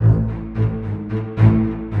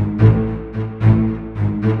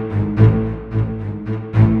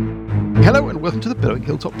welcome to the Billowing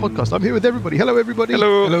Hilltop podcast. I'm here with everybody. Hello, everybody.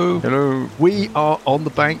 Hello. Hello. Hello. We are on the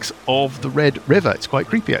banks of the Red River. It's quite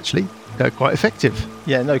creepy, actually. Quite effective.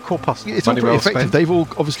 Yeah, no, corpus. It's all pretty effective. Spent. They've all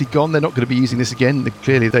obviously gone. They're not going to be using this again.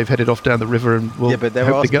 Clearly, they've headed off down the river and will but they're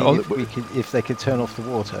hopefully asking get on. if they could turn off the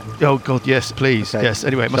water. Oh, God, yes, please. Okay. Yes.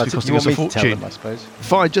 Anyway, it must be costing us a fortune. Tell them, I suppose.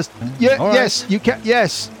 Fine, just... Yeah, All right. yes, you can...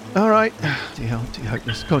 Yes. All right. Dear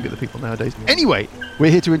hopeless. Can't get the people nowadays. Anyway,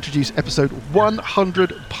 we're here to introduce episode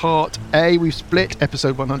 100, part A. We've split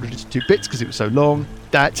episode 100 into 2 bits because it was so long.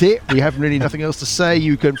 That's it. We have really nothing else to say.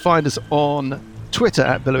 You can find us on Twitter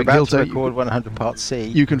at Billowing About to Hilltop. record 100 part C.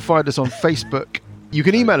 You can find us on Facebook. You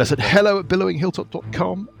can email us at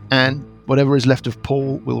hello@billowinghilltop.com, and whatever is left of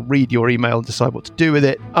Paul will read your email and decide what to do with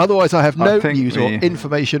it. Otherwise, I have no news or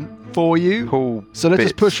information for you. Paul So let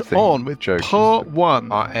us push on with part 1.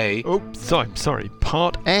 Part A. Oops, I'm sorry.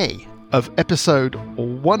 Part A of episode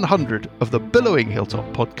 100 of the Billowing Hilltop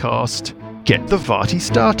podcast. Get the Vaati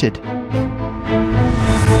started.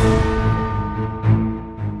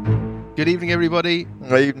 Good evening, everybody.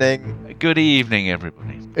 Good evening. Good evening,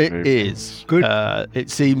 everybody. It is. Good.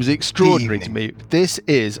 It seems extraordinary to me. This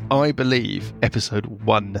is, I believe, episode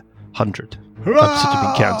 100. Hurrah! I've sort of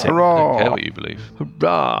been counting. I don't care what you believe.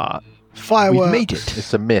 Hurrah! Fireworks. We've made it.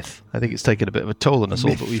 It's a myth. I think it's taken a bit of a toll on us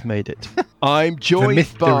all, but we've made it. I'm The joined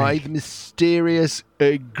myth by theory. the mysterious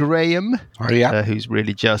Graham, Oh, yeah. who's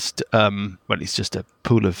really just, well, he's just a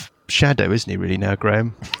pool of shadow, isn't he, really, now,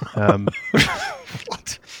 Graham?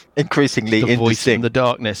 What? Increasingly The voice in indistinct. the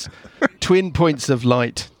darkness. Twin points of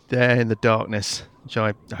light there in the darkness, which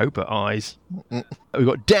I hope are eyes. We've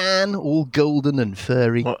got Dan, all golden and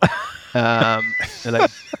furry. Hello.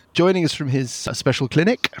 Joining us from his special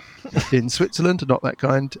clinic in Switzerland, not that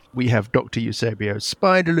kind, we have Dr. Eusebio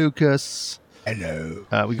Spider Lucas. Hello.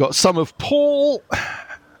 We got some of Paul.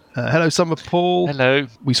 Hello, some of Paul. Hello.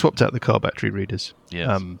 We swapped out the car battery readers.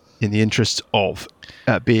 Yes. In the interest of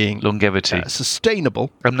being Longevity.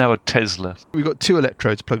 sustainable. I'm now a Tesla. We've got 2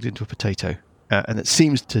 electrodes plugged into a potato, and it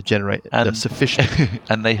seems to generate the sufficient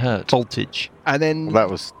And they hurt. voltage. And then Well,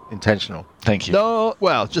 that was intentional. Thank you. no,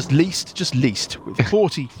 well, just least with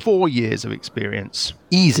 44 years of experience,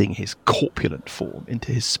 easing his corpulent form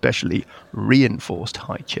into his specially reinforced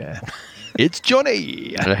high chair. It's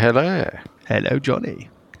Johnny. Hello. Hello, Johnny.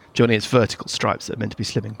 Johnny has vertical stripes that are meant to be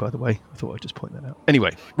slimming, by the way. I thought I'd just point that out.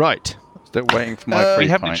 Anyway, right. Still waiting for my free We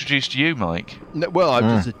haven't pint. introduced you, Mike. No, well, I'm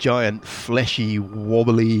just a giant, fleshy,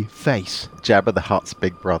 wobbly face. Jabba the Hutt's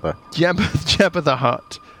big brother. Jabba the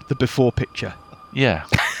Hutt, the before picture. Yeah.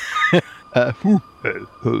 I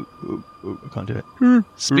can't do it.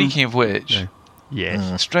 Speaking of which, No.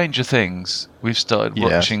 Yes. Stranger Things, we've started Yeah.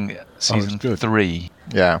 watching season 3.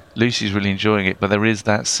 Yeah. Lucy's really enjoying it, but there is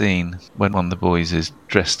that scene when one of the boys is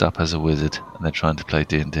dressed up as a wizard and they're trying to play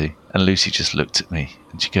D&D. And Lucy just looked at me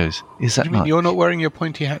and she goes, "Is that You mean much?" you're not wearing your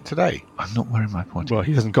pointy hat today? I'm not wearing my pointy Well, hat.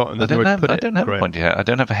 he hasn't got I another don't way to have, put I it. don't have a Graham. pointy hat. I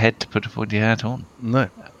don't have a head to put a pointy hat on. No.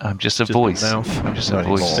 I'm just a Just a voice. mouth. I'm just a Not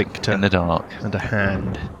voice anymore. Victor. in the dark. And a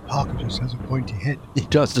hand. Parker just has a pointy head. He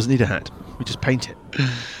doesn't need a hat. We just paint it.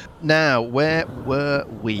 Now, where were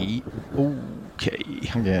we? Okay.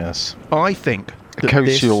 Yes. I think that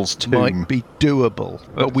Icosiol's this tomb. might be doable,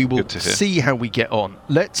 but we will good to hear. see how we get on.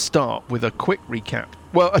 Let's start with a quick recap.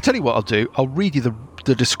 Well, I'll tell you what I'll do. I'll read you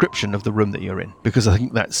the description of the room that you're in, because I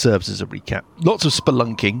think that serves as a recap. Lots of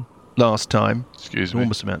spelunking last time. Excuse me.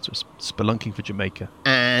 Enormous amounts of spelunking for Jamaica.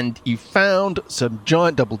 And you found some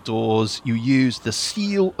giant double doors. You used the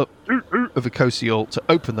seal of Icosiol to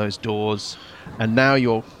open those doors. And now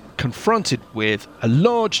you're confronted with a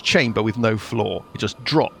large chamber with no floor. It just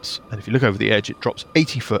drops. And if you look over the edge, it drops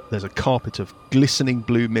 80 foot. There's a carpet of glistening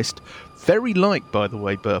blue mist. Very like, by the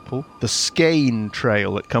way, Burple, the skein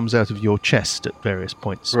trail that comes out of your chest at various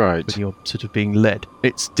points Right. when you're sort of being led.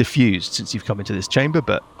 It's diffused since you've come into this chamber,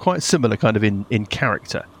 but quite similar kind of in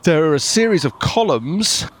character. There are a series of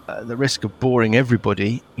columns, at the risk of boring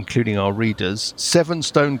everybody, including our readers. 7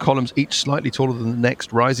 stone columns, each slightly taller than the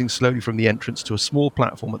next, rising slowly from the entrance to a small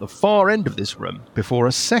platform at the far end of this room, before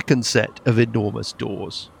a second set of enormous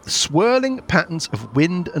doors. Swirling patterns of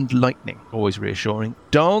wind and lightning, always reassuring,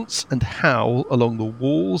 dance and howl along the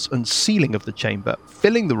walls and ceiling of the chamber,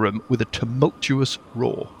 filling the room with a tumultuous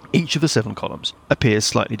roar. Each of the 7 columns appears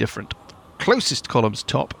slightly different. closest column's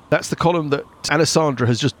top. That's the column that Alessandra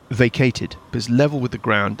has just vacated. It's level with the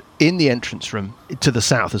ground in the entrance room to the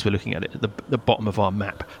south as we're looking at it, at the bottom of our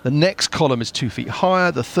map. The next column is 2 feet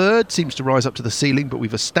higher. The third seems to rise up to the ceiling, but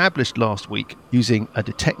we've established last week using a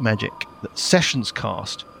detect magic that Sessions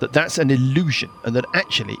cast that's an illusion and that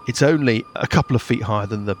actually it's only a couple of feet higher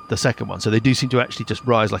than the second one. So they do seem to actually just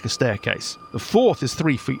rise like a staircase. The fourth is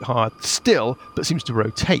 3 feet higher still, but seems to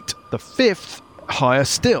rotate. The fifth, higher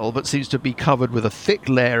still, but seems to be covered with a thick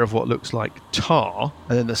layer of what looks like tar.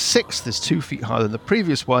 And then the sixth is 2 feet higher than the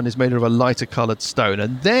previous one, is made of a lighter coloured stone.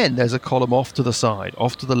 And then there's a column off to the side,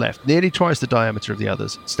 off to the left, nearly twice the diameter of the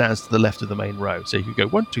others. It stands to the left of the main row. So you could go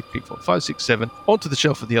 1, 2, 3, 4, 5, 6, 7 onto the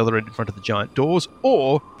shelf at the other end in front of the giant doors,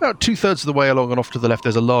 or about 2/3 of the way along and off to the left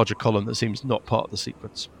there's a larger column that seems not part of the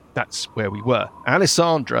sequence. That's where we were.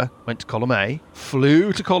 Alessandra went to column A,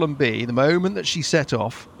 flew to column B. The moment that she set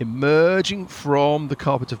off, emerging from the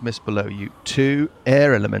carpet of mist below you, 2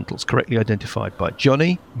 air elementals correctly identified by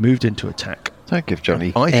Johnny moved into attack. Don't give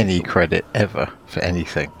Johnny any credit ever for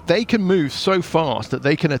anything. They can move so fast that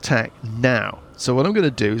they can attack now. So what I'm going to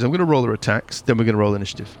do is I'm going to roll their attacks, then we're going to roll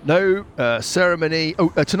initiative. No ceremony. Oh,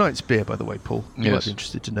 tonight's beer, by the way, Paul. You might be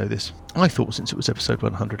interested to know this. I thought since it was episode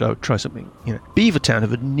 100, I would try something. Beavertown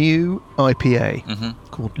have a new IPA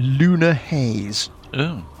called Lunar Haze.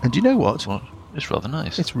 Oh. And do you know what? What? It's rather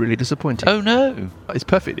nice. It's really disappointing. Oh, no. It's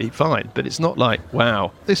perfectly fine, but it's not like,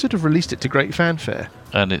 wow. They sort of released it to great fanfare.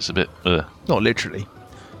 And it's a bit... Not literally.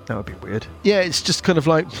 That would be weird. Yeah, it's just kind of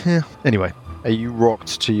like, Anyway. Are you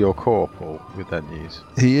rocked to your core, Paul, with that news?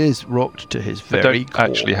 He is rocked to his very core. I don't core.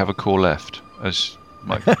 actually have a core left, as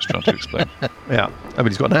Mike was trying to explain. Yeah. I mean,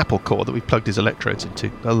 he's got an Apple core that we plugged his electrodes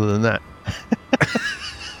into, other than that.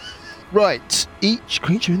 Right. Each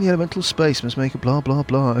creature in the elemental space must make a blah, blah,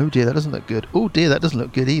 blah. Oh, dear, that doesn't look good. Oh, dear, that doesn't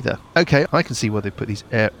look good either. Okay, I can see why they put these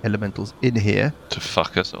air elementals in here. To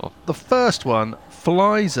fuck us off. The first one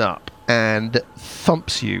flies up and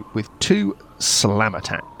thumps you with 2 slam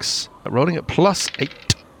attacks. Rolling at +8,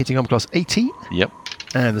 hitting armor class 18. Yep.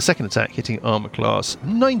 And the second attack hitting armor class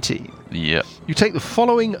 19. Yep. You take the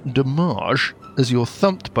following damage as you're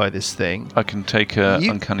thumped by this thing. I can take an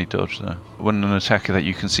uncanny dodge there. When an attacker that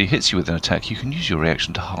you can see hits you with an attack, you can use your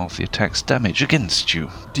reaction to halve the attack's damage against you.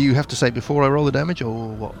 Do you have to say before I roll the damage, or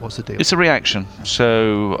what's the deal? It's a reaction,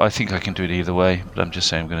 so I think I can do it either way, but I'm just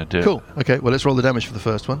saying I'm going to do it. Cool. Okay, well, let's roll the damage for the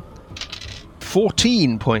first one.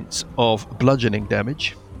 14 points of bludgeoning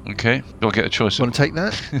damage. Okay, do I get a choice? Want to take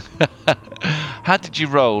that? How did you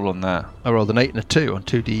roll on that? I rolled an 8 and a 2 on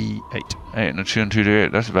 2d8. 8 and a 2 and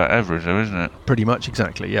 2d8, that's about average though, isn't it? Pretty much,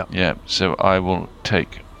 exactly, yeah. Yeah, so I will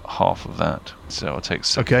take half of that. So I'll take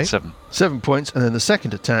 7. 7 points, and then the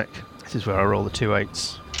second attack, this is where I roll the 2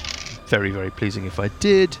 8s. Very, very pleasing if I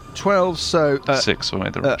did. 12, so... 6, so I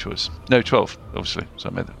made the right choice. No, 12, obviously, so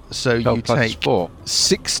I made that. So you take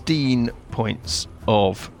 16 points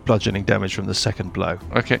of bludgeoning damage from the second blow.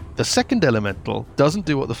 Okay. The second elemental doesn't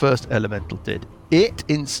do what the first elemental did. It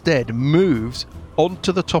instead moves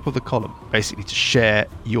onto the top of the column, basically to share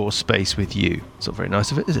your space with you. It's not very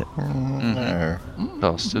nice of it, is it? No.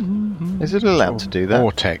 Bastard. Is it allowed to do that?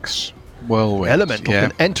 Vortex. Whirlwind. Elemental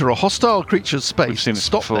can enter a hostile creature's space. We've seen and this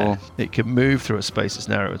stop before. there. It can move through a space as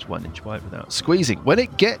narrow as 1 inch wide without squeezing. When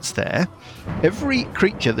it gets there, every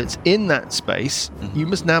creature that's in that space, you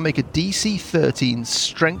must now make a DC 13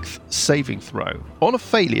 strength saving throw. On a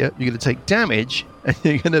failure, you're going to take damage and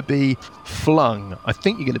you're going to be flung. I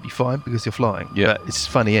think you're going to be fine because you're flying. Yeah. But it's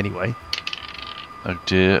funny anyway. Oh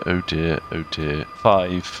dear, oh dear, oh dear.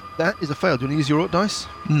 5. That is a fail. Do you want to use your dice?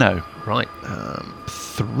 No. Right.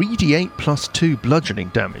 3d8 plus 2 bludgeoning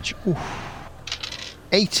damage. Oof.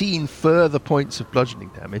 18 further points of bludgeoning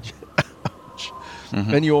damage. Ouch.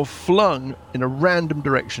 And you're flung in a random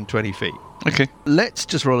direction 20 feet. Okay. Let's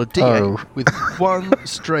just roll a d8 with 1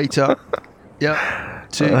 straight up. Yeah.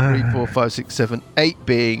 2, 3, 4, 5, 6, 7, 8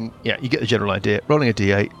 being... Yeah, you get the general idea. Rolling a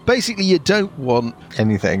d8. Basically, you don't want...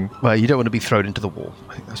 Anything. Well, you don't want to be thrown into the wall.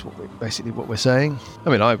 I think that's basically what we're saying. I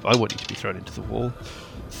mean, I want you to be thrown into the wall.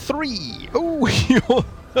 3. Oh, you're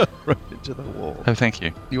thrown into the wall. Oh, thank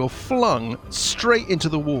you. You're flung straight into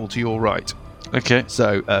the wall to your right. Okay.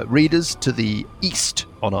 So, readers to the east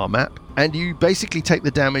on our map, and you basically take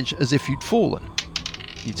the damage as if you'd fallen.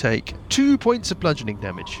 You take 2 points of bludgeoning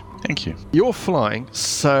damage. Thank you. You're flying,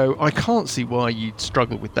 so I can't see why you'd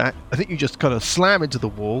struggle with that. I think you just kind of slam into the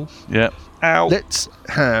wall. Yeah. Ow. Let's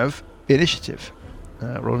have initiative.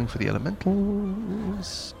 Rolling for the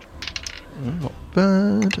elementals. Not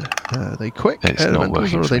bad. Are they quick? It's not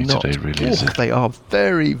elementals, working or are for they me not? today, really, is it? They are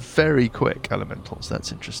very, very quick elementals.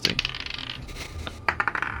 That's interesting.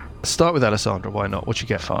 Start with Alessandra, why not? What you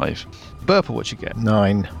get? 5. Burple, what you get?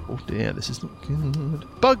 9. Oh dear, this is not good.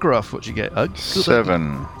 Buggruff, what you get?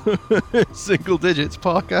 7. Single digits,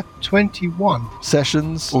 Parker. 21.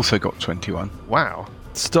 Sessions. Also got 21. Wow.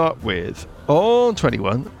 Start with, on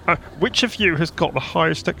 21, which of you has got the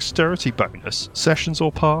highest dexterity bonus? Sessions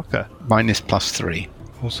or Parker? Minus +3.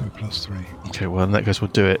 Also +3. Okay, well, in that case,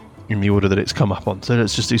 we'll do it in the order that it's come up on. So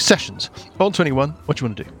let's just do Sessions. On 21, what do you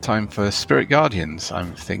want to do? Time for Spirit Guardians,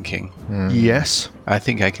 I'm thinking. Yes, I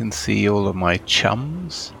think I can see all of my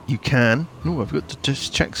chums. you can. Oh, I've got to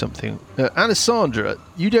just check something. Alessandra,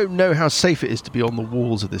 you don't know how safe it is to be on the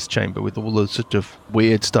walls of this chamber with all the sort of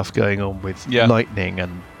weird stuff going on with lightning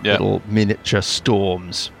and little miniature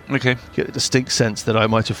storms. Okay. You get a distinct sense that I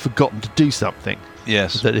might have forgotten to do something.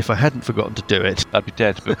 Yes. That if I hadn't forgotten to do it... I'd be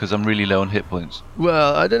dead because I'm really low on hit points.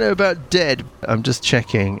 Well, I don't know about dead. I'm just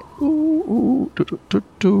checking. Ooh, do, do, do,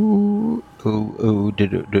 do. Ooh,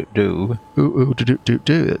 do. Ooh, ooh, do, do, do,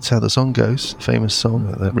 do. That's how the song goes. Famous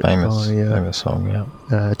song. The famous song,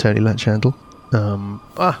 yeah. Tony Latchandle.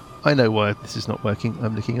 I know why this is not working.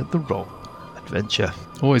 I'm looking at the wrong adventure.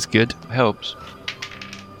 Always good. Helps.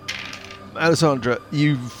 Alessandra,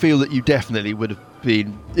 you feel that you definitely would have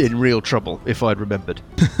been in real trouble if I'd remembered.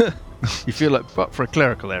 You feel like, but for a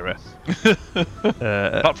clerical error.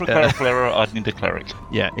 But for a clerical error, I'd need a cleric.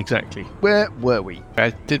 Yeah, exactly. Where were we?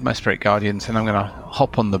 I did my Spirit Guardians, and I'm going to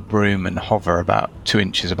hop on the broom and hover about 2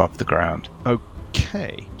 inches above the ground.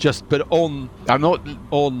 Okay. But on... I'm not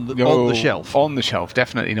on the shelf. On the shelf,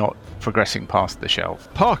 definitely not progressing past the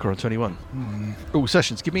shelf. Parker on 21. Oh,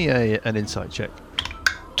 Sessions, give me an insight check.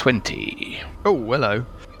 20. Oh, hello.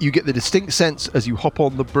 You get the distinct sense as you hop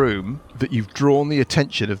on the broom that you've drawn the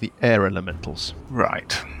attention of the air elementals.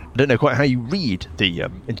 Right. I don't know quite how you read the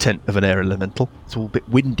intent of an air elemental. It's all a bit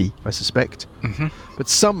windy, I suspect. Mm-hmm. But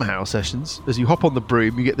somehow, Sessions, as you hop on the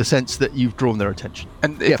broom, you get the sense that you've drawn their attention.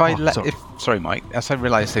 And if sorry, Mike, as I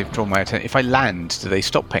realise they've drawn my attention, if I land, do they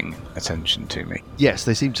stop paying attention to me? Yes,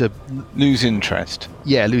 they seem to... Lose interest.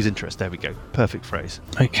 Yeah, lose interest. There we go. Perfect phrase.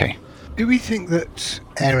 Okay. Do we think that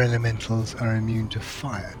air elementals are immune to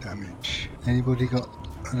fire damage? Anybody got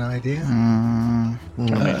an idea?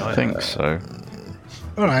 I think so.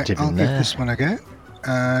 Alright, Dip I'll in give there. this one a go.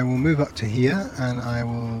 I will move up to here and I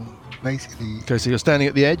will basically... Okay, so you're standing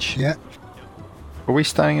at the edge. Yeah. Are we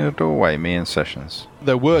standing in a doorway, me and Sessions?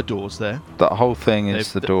 There were doors there. That whole thing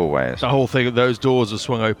is the doorway. The whole thing, those doors are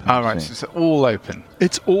swung open. All right, so it's all open.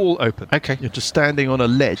 It's all open. Okay. You're just standing on a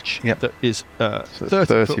ledge that is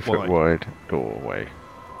 30 foot wide doorway.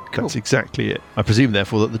 That's exactly it. I presume,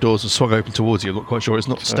 therefore, that the doors are swung open towards you. I'm not quite sure. It's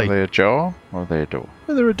not Are stable. they ajar or are they a door?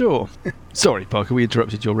 No, they're a door. Sorry, Parker, we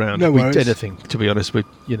interrupted your round. No We worries. did anything, to be honest, to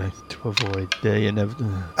avoid... you never...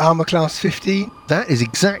 Armour class 15. That is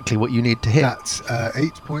exactly what you need to hit. That's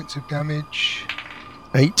 8 points of damage.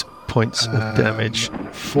 8 points of damage.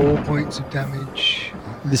 4 points of damage.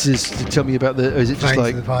 This is to tell me about the... Is it just Fangs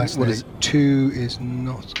like... of the Vice What Snake. is 2 is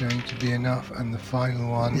not going to be enough, and the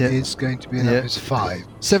final one Yeah. is going to be enough. Yeah. It's 5.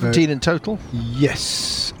 17 in total?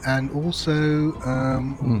 Yes, and also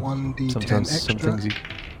 1d10 Sometimes extra, some things you...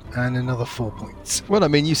 and another 4 points. Well, I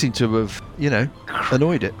mean, you seem to have,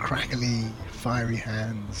 annoyed it. Crackly, fiery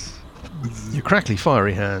hands. Your crackly,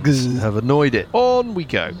 fiery hands have annoyed it. On we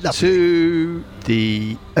go Lovely. to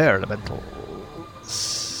the air elemental.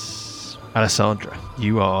 Alessandra,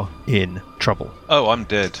 you are in trouble. Oh, I'm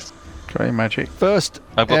dead. Grey magic. First,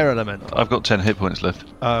 I've got- air elemental. I've got 10 hit points left.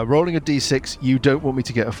 Rolling a d6, you don't want me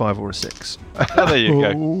to get a 5 or a 6. Oh, there you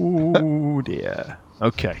go. Oh, dear.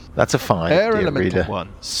 Okay. That's a 5, Air dear elemental reader. 1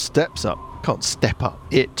 steps up. Can't step up.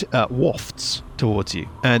 It wafts towards you.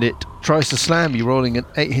 And it tries to slam you, rolling an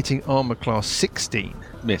 8 hitting armor class 16.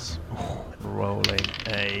 Miss. Rolling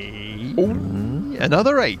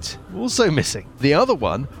another 8, also missing. The other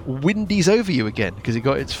one windies over you again because it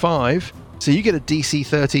got its 5. So you get a DC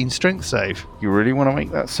 13 strength save. You really want to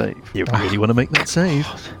make that save? You really want to make that save.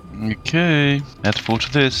 Okay. Add 4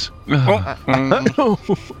 to this. I'm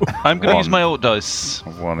going to use my alt dice.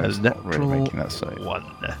 One is A not really natural making that save. 1.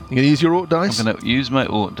 You're going to use your alt dice? I'm going to use my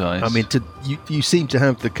alt dice. I mean, you seem to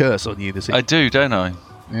have the curse on you this I do, don't I?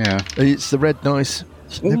 Yeah. It's the red dice.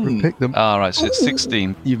 You never pick them. Ah, right, so it's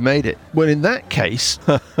 16. You've made it. Well, in that case,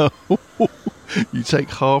 you take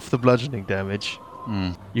half the bludgeoning damage.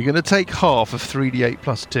 You're going to take half of 3d8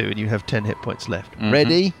 plus 2, and you have 10 hit points left. Mhm.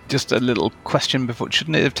 Ready? Just a little question before.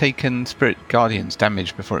 Shouldn't it have taken Spirit Guardians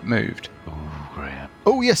damage before it moved? Oh, Graham.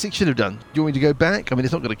 Oh, yes, it should have done. Do you want me to go back? I mean,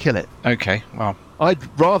 it's not going to kill it. Okay, well, I'd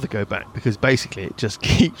rather go back, because basically it just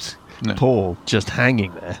keeps No. Paul just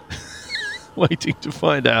hanging there, waiting to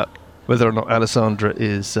find out whether or not Alessandra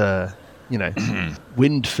is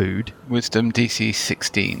wind food. Wisdom DC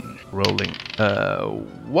 16. Rolling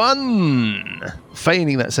 1.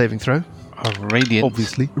 Failing that saving throw. Radiant.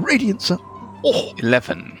 Obviously. Radiant, sir. Oh.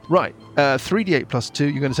 11. Right. 3d8 plus 2.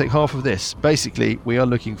 You're going to take half of this. Basically, we are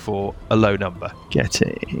looking for a low number.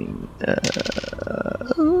 Getting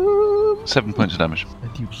 7 points of damage.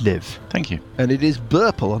 and you live. Thank you. And it is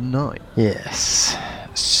Burple on 9. Yes.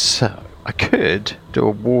 So, I could do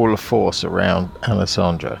a wall of force around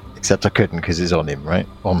Alessandra. Except I couldn't because it's on him, right?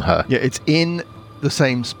 On her. Yeah, it's in the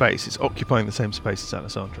same space. It's occupying the same space as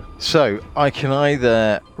Alessandra. So, I can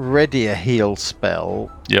either ready a heal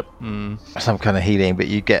spell, Yep. some kind of healing, but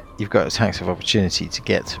you've got attacks of opportunity to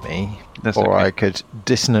get to me. That's or okay. I could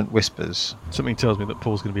dissonant whispers. Something tells me that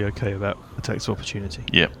Paul's going to be okay about attacks of opportunity.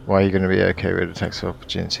 Yep. Why are you going to be okay with attacks of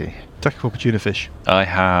opportunity? Attack of opportunifish.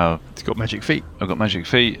 It's got magic feet. I've got magic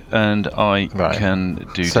feet, and I Right. can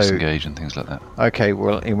do So- disengage and things like that. Okay,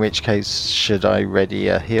 well, in which case, should I ready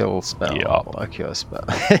a heal spell? Yup. A cure spell.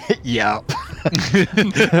 Yup.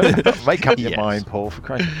 Make up your Yes. mind, Paul, for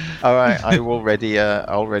Christ. All right, I'll ready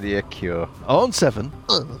a cure. On 7.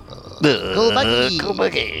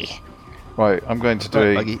 Right, I'm going to do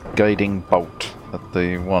Right, a Buggy. guiding bolt at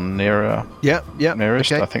the one nearest. Yeah.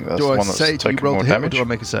 Nearest, Okay. I think that's do the I one that's say, do you taken roll more to hit, or damage. do I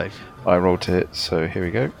make a save? I rolled to hit, so here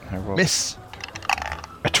we go. I rolled Miss.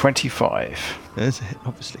 a 25. There's a hit,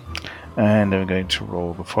 obviously. And I'm going to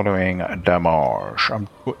roll the following damage.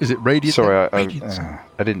 What, is it radiant? Sorry, Radiant.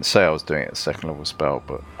 I didn't say I was doing it a second level spell,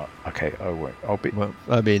 but okay, I won't. Well,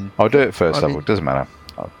 I mean, I'll do it first I level. mean- Doesn't matter.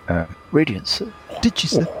 Radiance. did you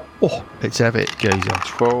say? Oh, let's have it, goes on.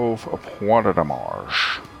 12 point of damage.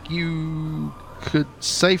 You could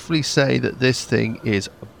safely say that this thing is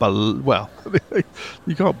well,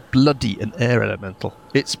 you can't bloody an air elemental.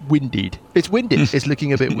 It's winded. It's winded. It's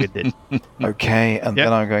looking a bit winded. Okay, and Yep.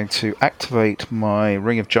 then I'm going to activate my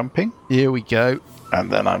ring of jumping, Here we go.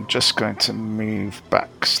 and then I'm just going to move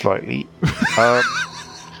back slightly.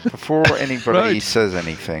 Before anybody Right. says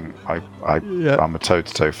anything, Yeah. I'm a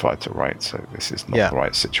toe-to-toe fighter, right? So this is not Yeah. the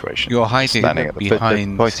right situation. You're hiding Standing at the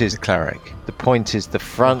behind point is- the cleric. The point is the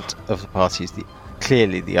front of the party is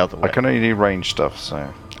clearly the other way. I can only do range stuff, so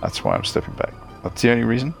that's why I'm stepping back. That's the only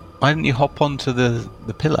reason. Why didn't you hop onto the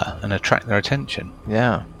pillar and attract their attention?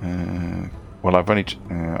 Yeah. Well, I've only.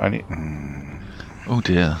 Oh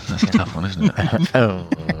dear, that's a tough one, isn't it? Oh.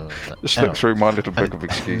 Just look through my little book of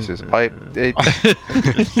excuses. Look,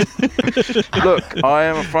 I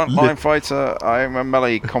am a frontline fighter. I am a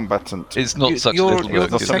melee combatant. It's not such a you're little the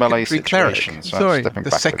book. Not is a it? melee secondary cleric. situation, so Sorry, I'm stepping The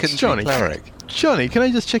backwards. second Johnny. cleric. Johnny, can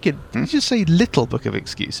I just check in? Did you just say little book of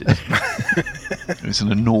excuses? It's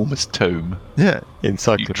an enormous tome Yeah. you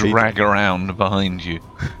Encyclopedia. drag around behind you.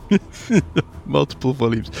 Multiple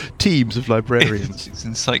volumes. Teams of librarians. It's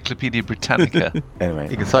Encyclopedia Britannica.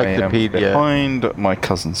 Anyway, Encyclopedia. I am behind my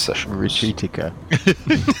cousin's session. Retreatica.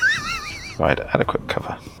 Provide adequate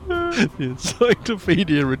cover. The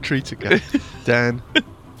Encyclopedia Retreatica. Dan,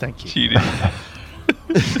 thank you. Cheating.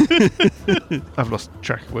 I've lost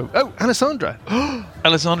track of where... Oh, Alessandra!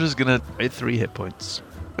 Alessandra's gonna I had 3 hit points.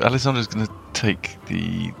 take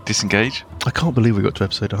the disengage. I can't believe we got to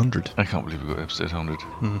episode 100. I can't believe we got episode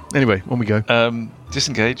 100. Anyway, on we go.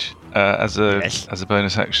 Disengage as a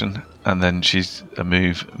bonus action, and then she's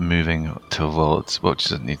moving towards. Well, she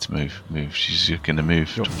doesn't need to move. She's just going to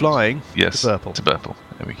move. You're flying Yes, to Burple. To Burple.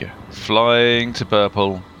 There we go. Flying to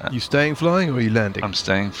Burple. You staying flying or are you landing? I'm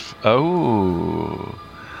staying.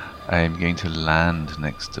 I am going to land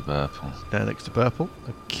next to Burple. Down next to Burple.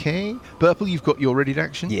 Okay. Burple, you've got your ready to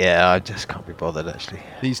action. Yeah, I just can't be bothered, actually.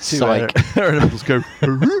 These two Psych. air elementals go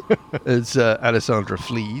as Alessandra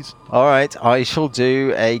flees. All right, I shall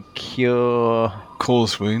do a cure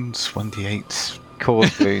Cause wounds, 1d8.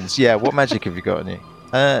 cause wounds. Yeah, what magic have you got on you?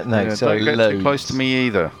 No, Yeah, so don't get loads. too close to me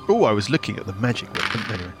either. Oh, I was looking at the magic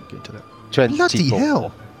one. Anyway, we'll get into that. 24. Bloody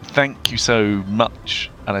hell. Thank you so much.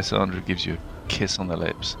 Alessandra gives you a kiss on the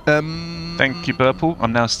lips. Thank you, Burple.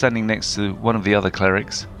 I'm now standing next to one of the other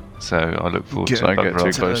clerics, so I look forward to Don't both get too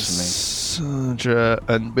rolls. close to me. Alessandra,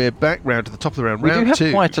 and we're back round to the top of the round. We do round have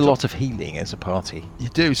 2. quite a lot of healing as a party. You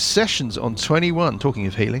do. Sessions on 21. Talking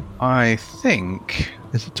of healing. I think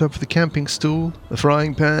Is it time for the camping stool? The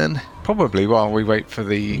frying pan? probably while we wait for Are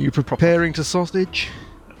the. you preparing to sausage?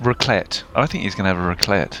 Raclette. I think he's going to have a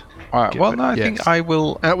raclette. Alright, well, no, I Yes. think I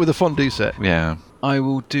will. Out with a fondue set. Yeah. I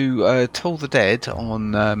will do Toll the Dead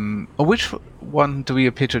on... which one do we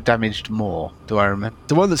appear to have damaged more? Do I remember?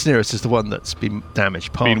 The one that's nearest is the one that's been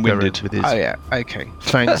damaged. Been winded. With his Oh, yeah. Okay.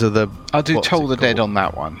 fangs of the... I'll do what's Toll it the Dead called? on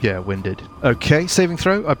that one. Yeah, winded. Okay, saving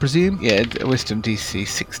throw, I presume? Yeah, Wisdom DC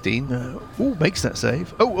 16. Makes that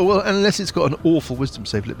save. Oh, well, unless it's got an awful wisdom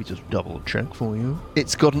save. Let me just double check for you.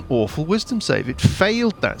 It's got an awful wisdom save. It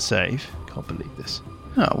failed that save. Can't believe this.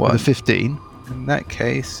 Oh, well, With a 15. in that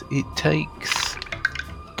case, it takes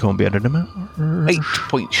Can't be added amount. 8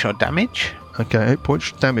 points shot damage. Okay, 8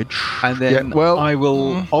 points damage. And then Yeah, well, I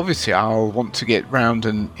will... Obviously, I'll want to get round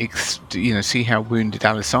and see how wounded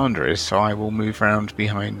Alessandra is, so I will move round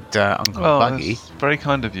behind Uncle Buggy. That's very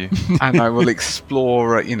kind of you. And I will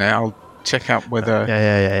explore, I'll check out whether...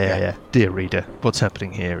 Yeah. Dear reader, what's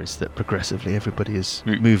happening here is that progressively everybody is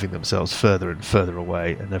moving themselves further and further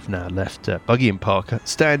away and have now left Buggy and Parker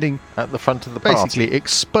standing At the front of the party. basically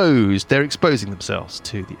exposed. They're exposing themselves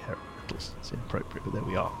to the air elementals. It's inappropriate, but there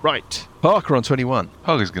we are. Right. Parker on 21.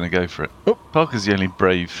 Parker's going to go for it. Oh. Parker's the only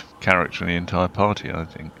brave character in the entire party, I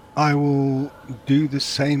think. I will do the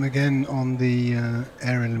same again on the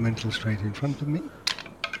air elemental straight in front of me.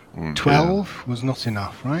 12 was not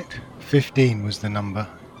enough, right? 15 was the number.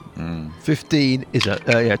 15 is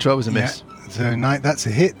a... 12 is a miss. So that's a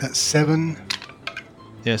hit. That's 7.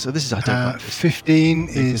 Yeah, so this is... I don't like this. 15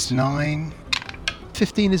 is 9.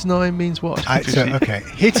 15 is 9 means what? Okay.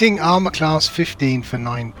 Hitting armor class 15 for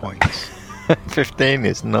 9 points. 15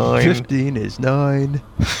 is 9. 15 is 9.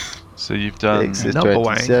 So you've done... 6 is Number wang.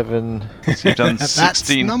 27. So you've done That's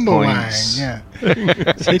 16 number points. wang,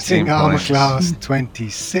 yeah. Hitting armor points. class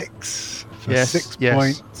 26 for 6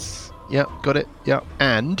 points. Yep, got it. Yep.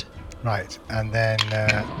 And... Right, and then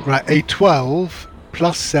a 12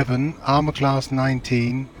 plus 7 armor class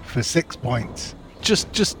 19 for 6 points.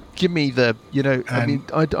 Just give me the, I And mean,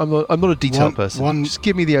 I'm not a detailed person. Just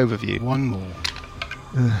give me the overview. One more.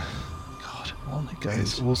 God, on it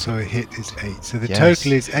It's goes. also a hit is 8. So the Yes.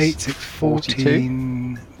 total is 8, it's 42.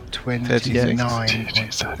 14, 29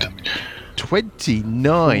 points of damage.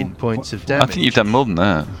 29 points of I damage. think you've done more than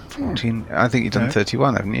that. 14. I think you've done No.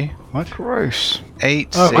 31, haven't you? What? Gross. 8,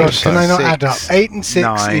 Oh 6, gosh, can I not 6, add up? 8 and 6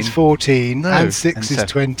 9. is 14, No, and 6 and is 7.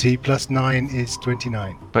 20, plus 9 is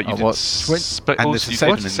 29. But you Oh, did... what? But And also there's a you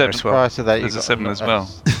 7 did in there 7 as well. Prior to that, There's you a got 7 as well.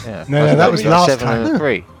 Yeah. No, that was last 7 and a time.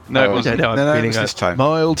 3. No, it I'm wasn't. feeling it was a this time.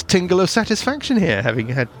 mild tingle of satisfaction here, having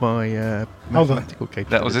had my Hold on. mathematical capability.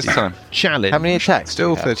 That was this time. Challenge. How many attacks?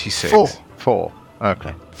 Still do you have? 36. 4. 4.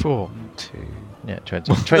 Okay. 4. 2. Yeah,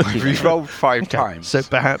 20. 20. We've rolled 5 Okay, times. so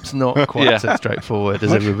perhaps not quite Yeah. so straightforward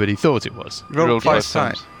as everybody thought it was. You rolled 5 5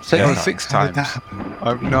 times. times. Six No, times. 6 How did that times. happen? I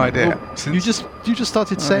have no idea. You just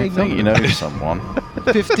started I saying think you numbers. know someone.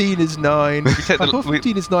 15 is 9. take the- I thought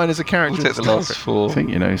 15 is 9 as a character. We'll take the last 4. I think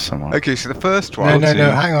you know someone. Okay, so the first No, one. no, two.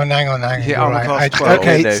 no, hang on. Yeah, You're armor right. class 12.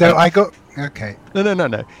 Okay, No, so no. I got... Okay.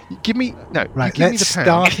 No. Give me... No, Right, give me let's the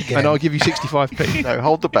pound, start again. and I'll give you 65p. No,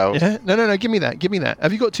 hold the bells. Yeah? No, give me that.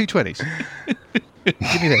 Have you got 2 20s?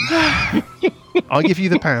 Give me them. I'll give you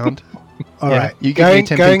the pound. All Yeah, right. you give me going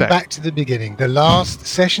 10p going back. back to the beginning. The last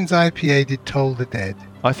Sessions IPA did Toll the Dead.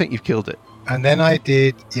 I think you've killed it. And then I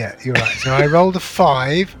did... Yeah, you're right. So I rolled a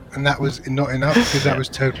 5, and that was not enough because that was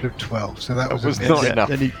total of 12. So that was, was a miss. not enough.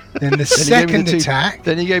 Then you, Then the you gave me second the two- attack...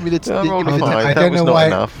 then you gave me the... I rolled a the- 5. I that don't was know not why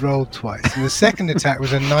enough. it rolled twice. And the second attack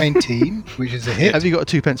was a 19, which is a hit. Have you got a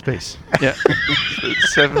 2 pence piece? Yeah.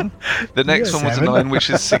 7. The next one was a 7. 9, which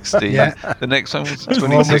is 16. Yeah. The next one was a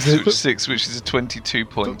One was 26, which is a 22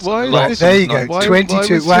 points. why is Last this- There you one go. was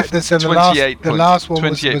 22. was Right, 50 so the 28 last one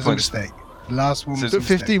was 28 a points. mistake. The last one So was a But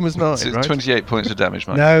 15 was 9, 9. So it's right? 28 points of damage,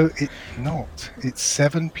 mate. No, it's not. It's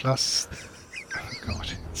 7 plus... Oh, God.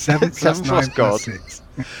 7 plus 7 plus 9 God. plus 6.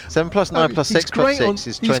 7 plus 9 plus 6 plus 6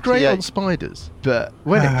 is He's great on 28. spiders, but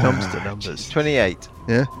when it comes to numbers, 28.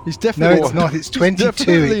 yeah, he's No, definitely it's not. It's he's 22.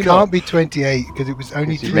 definitely It not. can't be 28 because it was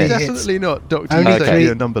only He's 3 hits. Definitely not, Doctor. Only You say three.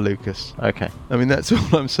 your number, Lucas. Okay. I mean, that's all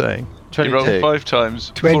I'm saying. He rolled 22. 5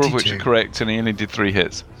 times, 4 of which 22. are correct, and he only did 3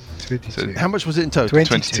 hits. 22. How much was it in total?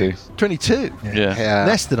 22. 22. Yeah. Yeah.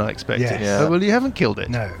 Less than I expected. Yes. Yeah. Oh, well, you haven't killed it.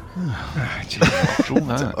 No. After all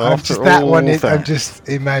that. I'm After just that all one. that. I'm just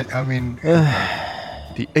imagine. I mean,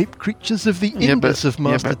 The ape creatures of the Yeah, but- Indus have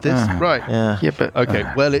mastered yeah, but- this. Right. Yeah. Yeah, but... Okay.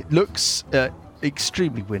 Well, it looks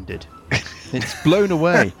extremely winded. It's blown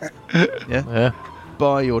away. Yeah. Yeah.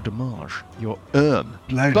 By your damage, your blown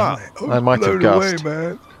But- away. Oh, I might have blown away, guessed.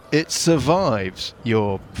 man. It survives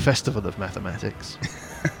your festival of mathematics.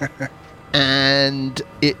 And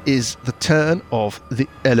it is the turn of the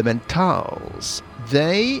elementals.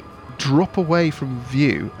 They drop away from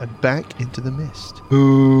view and back into the mist.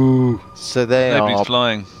 Ooh. So they Nobody's are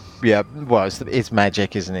flying. Yeah, well, it's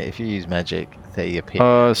magic, isn't it? If you use magic, they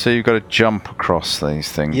appear. So you've got to jump across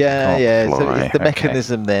these things. Yeah, You yeah. can't So fly. it's the Okay.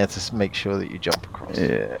 mechanism there to make sure that you jump across.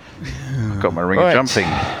 Yeah. I've got my ring Right. of jumping.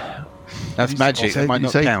 That's magic. That might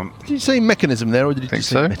not count. Did you say mechanism there, or did you Think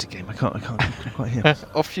say so. metagame? I can't quite hear.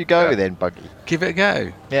 Off you go then, Buggy. Give it a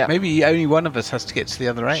go. Yeah. Maybe only one of us has to get to the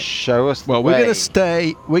other end. Show us the Well, way. we're gonna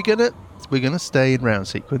stay. We're gonna stay in round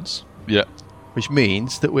sequence, Yeah. which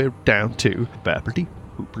means that we're down to Burple,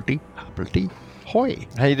 hoy.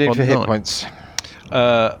 How you doing on for hit 9. points?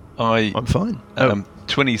 I'm fine.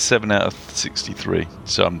 27 out of 63,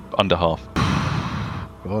 so I'm under half.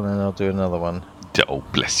 Go on, and I'll do another one. Oh,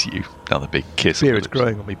 bless you. Another big kiss. on the Beard's lips.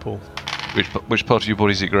 growing on me, Paul. Which part of your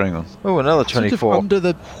body is it growing on? Oh, another Sort of 24. under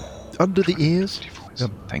the ears.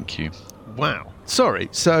 Thank you. Wow. Sorry.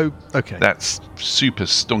 So okay. That's super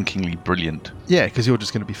stonkingly brilliant. Yeah, because you're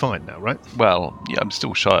just going to be fine now, right? Well, yeah, I'm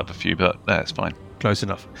still shy of a few, but that's fine. Close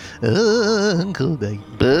enough. Uncle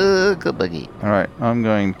Buggy. All right, I'm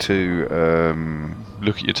going to.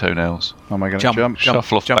 Look at your toenails. Am I going to jump?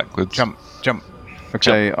 Shuffle off backwards. Jump.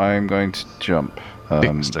 Okay, I'm going to jump.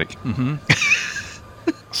 Big mistake. Mm-hmm.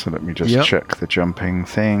 So let me just Yep. check the jumping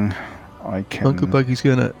thing. I can. Uncle Buggy's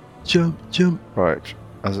going to jump. Right.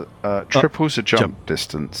 As triples a jump, jump.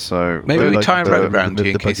 distance. So Maybe we like tie a the- rope around the- you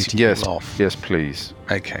in the case buggy you yes, fall off. yes, please.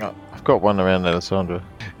 Okay. Oh, I've got one around Alessandra.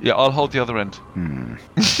 Yeah, I'll hold the other end.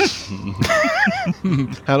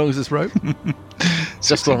 How long is this rope?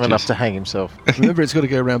 Just long enough to hang himself. Remember, it's got to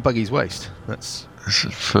go around Buggy's waist. That's That's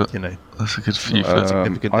a foot. you know. That's a good few Uh, foot.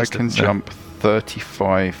 significant I can distance. jump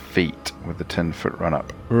 35 feet with a 10-foot run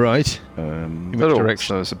up. Right. But which also,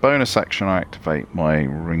 direction? as a bonus action, I activate my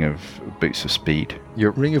ring of boots of speed.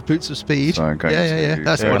 Your ring of boots of speed. So I'm going yeah. to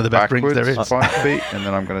That's go one of the best rings there backwards is. 5 feet, and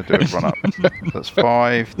then I'm going to do a run up. That's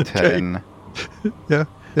 5, 10, Yeah.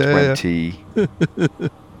 20,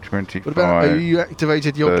 25. What about you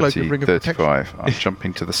activated your 30, cloak of ring of protection? 35. I'm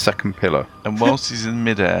jumping to the second pillar. And whilst he's in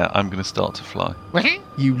midair, I'm going to start to fly.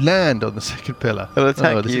 You land on the second pillar. It'll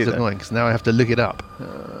attack this you is then. annoying because now I have to look it up.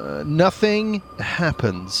 Nothing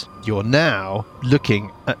happens. You're now looking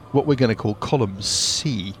at what we're going to call column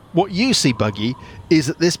C. What you see, Buggy, is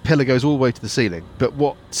that this pillar goes all the way to the ceiling. But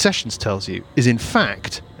what Sessions tells you is, in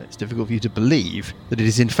fact, it's difficult for you to believe that it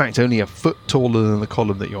is in fact only a foot taller than the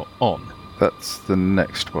column that you're on. That's the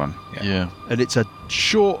next one. Yeah. And it's a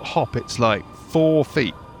short hop. It's like 4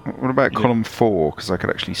 feet. What about You know- column 4? Because I could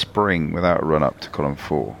actually spring without a run up to column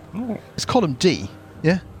 4. It's column D.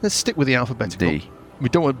 Yeah, let's stick with the alphabetical. D. We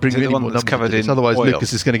don't want to bring Is it any the more one that's numbers covered into this, in otherwise oil?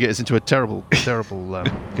 Lucas is going to get us into a terrible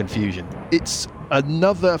confusion. It's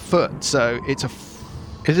another foot, so it's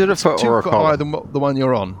Is it a foot 2 or a foot higher column? than the one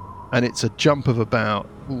you're on, and it's a jump of about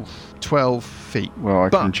 12 feet. Well, I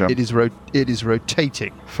but can jump it is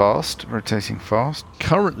rotating fast, rotating fast.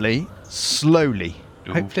 currently, slowly.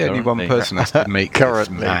 Hopefully only one person has to make this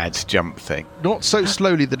Currently. mad jump thing. Not so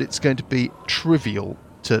slowly that it's going to be trivial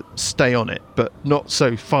to stay on it, but not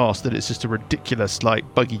so fast that it's just a ridiculous, like,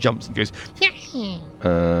 Buggy jumps and goes,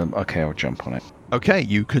 Okay, I'll jump on it. okay,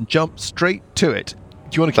 you can jump straight to it.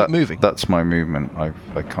 Do you want to keep moving? That's my movement.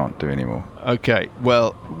 I can't do anymore. Okay,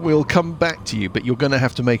 well, we'll come back to you, but you're going to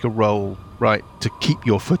have to make a roll, right, to keep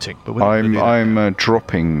your footing. But we're not gonna do that. I'm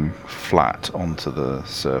dropping flat onto the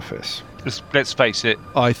surface. Let's face it,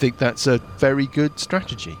 I think that's a very good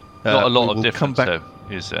strategy. not a We lot of will difference, come back.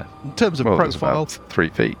 though, is there? In terms of Well, there's profile, about 3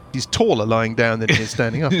 feet. he's taller lying down than he is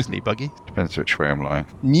standing up, isn't he, Buggy? Depends which way I'm lying.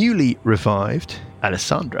 Newly revived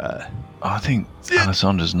Alessandra. I think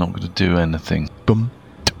Alessandra's not going to do anything. Bum,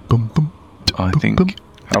 bum, bum. I think bum.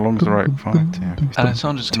 How long's the rope? 5, 10,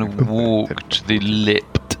 Alessandra's going to walk to the lip.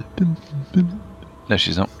 No,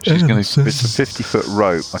 she's not. She's going to. It's a 50-foot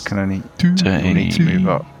rope. I can only need to move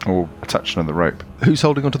up or attach another rope. Who's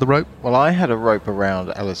holding onto the rope? Well, I had a rope around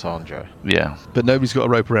Alessandra. Yeah. But nobody's got a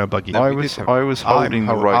rope around Buggy. I we was did have- I was holding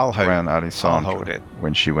the I'll rope hold- around I'll Alessandra hold it.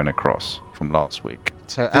 when she went across from last week.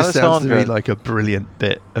 So This sounds to me Alessandra, like a brilliant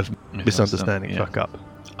bit of misunderstanding. Yeah. Fuck up.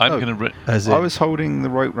 I'm Oh. going to. As I in, was holding the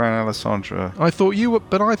rope around Alessandra. I thought you were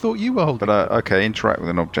holding. But okay, interact with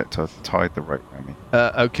an object. I tied the rope around me.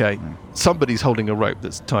 Okay, somebody's holding a rope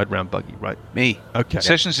that's tied round Buggy, right? Me. Okay.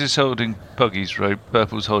 Sessions is holding Buggy's rope.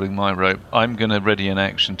 Purple's holding my rope. I'm going to ready an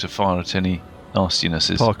action to fire at any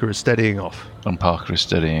nastinesses. Parker is steadying off. And Parker is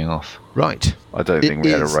steadying off. Right. I don't It think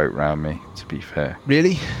we had a is- rope around me, to be fair.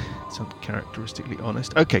 Really? It's uncharacteristically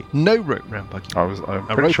honest. Okay, no rope round Buggy. I'm rope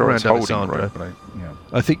pretty sure I was around holding the Alessandra. rope, but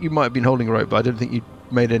yeah. I think you might have been holding a rope, but I don't think you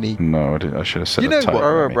made any... No, I didn't. I should have said You know a type what?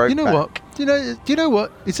 of me. You know what? Do you know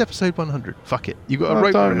what? It's episode 100. Fuck it. You got a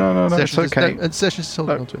rope. No, it's okay. And sessions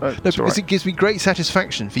holding on to it. No, No, it's because all right. it gives me great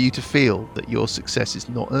satisfaction for you to feel that your success is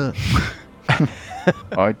not earned.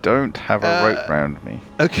 I don't have a rope round me.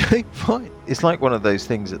 Okay, fine. It's like one of those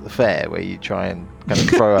things at the fair where you try and kind of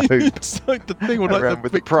throw a hoop It's like the thing like around the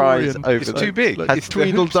with the prize Victorian- over It's the... too big. like It's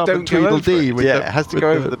Tweedledum and Tweedledee. with Yeah, the- it has to with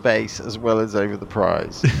go the- over the base as well as over the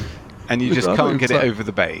prize. And you just I can't know, get it's it like- over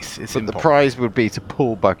the base. It's But the impossible. prize would be to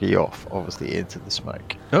pull Buggy off, obviously, into the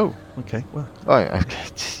smoke. Oh, okay. Well, Oh, okay.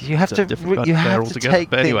 You have It's a to, different kind you of fair have to altogether, take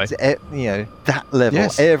but anyway. things, that level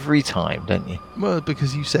Yes. every time, don't you? well,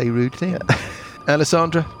 because you say rude things.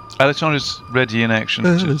 Alessandra. Alessandra's ready in action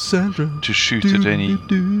Alessandra. to shoot at any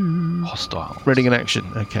hostile. Ready in action.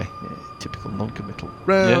 Okay. Yeah, typical non-committal.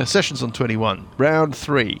 Round Yes. Sessions on 21. Round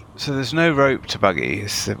 3. So there's no rope to Buggy.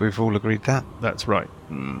 We've all agreed that. That's right.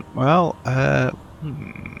 Well,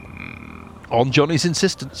 On Johnny's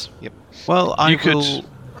insistence. well, I You could, will.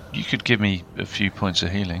 you could give me a few points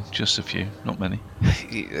of healing, just a few, not many.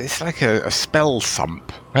 It's like a spell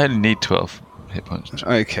thump. I only need 12 hit points.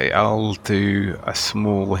 Okay, I'll do a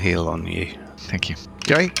small heal on you Thank you.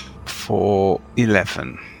 Okay. for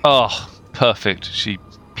 11. Oh, perfect. She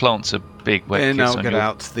plants a big wet Then kiss I'll get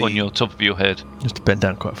out the- on your top of your head. You have to bend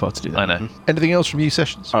down quite far to do that. I know. Anything else from you,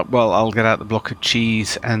 Sessions? Well, I'll get out the block of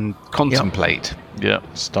cheese and contemplate. Yeah.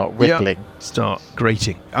 Start whittling. Start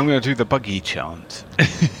grating. I'm going to do the Buggy chant.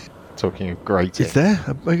 Talking of grating. Is there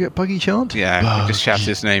a buggy chant? Yeah, you just shout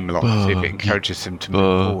his name a lot and see if it Buggy. encourages him to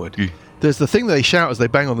move forward. There's the thing they shout as they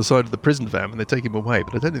bang on the side of the prison van when they take him away,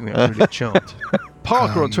 but I don't think that's really a chant.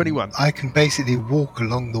 Parker on 21. I can basically walk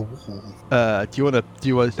along the wall. Do you want to?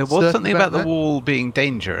 There was something about the wall being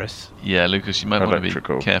dangerous. Yeah, Lucas, you might want to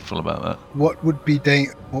Electrical. be careful about that. What would be, don't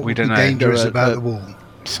know. dangerous There are, about the wall?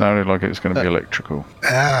 Sounded like it was going to be electrical.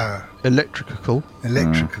 Ah, Electrical.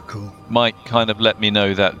 electrical. Mike kind of let me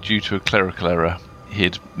know that due to a clerical error,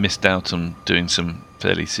 he'd missed out on doing some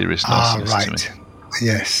fairly serious nastiness to me. Right.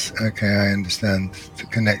 Yes. Okay, I understand the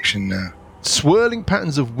connection now. Swirling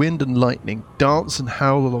patterns of wind and lightning dance and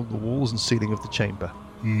howl along the walls and ceiling of the chamber.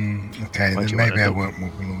 Okay, Why do then you maybe wanna I do- won't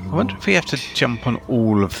walk along the I wall. wonder if we have to jump on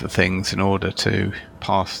all of the things in order to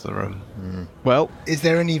pass the room. Well, Is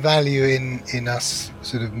there any value in us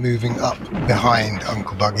sort of moving up behind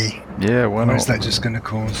Uncle Buggy? Yeah, why Or is not? that just going to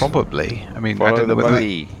cause... Probably. I mean, I Follow don't know the whether...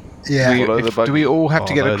 buggy. Yeah. Follow the Do we all have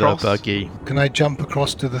to get follow the across? buggy. Can I jump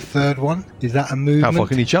across to the third one? Is that a How movement? far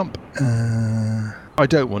can you jump? Uh, I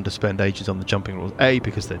don't want to spend ages on the jumping rules. A,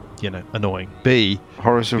 because they're, annoying. B,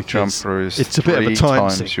 Horizontal Because jumper is it's a bit of a 3 time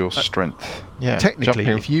times sink. your strength. Yeah. technically,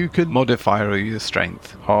 jumping- if you can... Modifier or your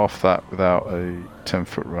strength. Half that without a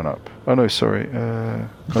 10-foot run up. Oh no, sorry.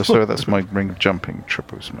 Sorry, that's my ring of jumping.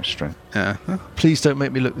 Triples my strength. Please don't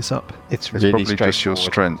make me look this up. It's It's really probably just your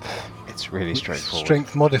straightforward. strength. It's really straightforward.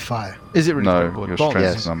 strength modifier. Is it really No, straightforward? your Bonds.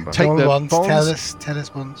 strength Yes. number. Take Come on, the Bonds, bonds. tell us,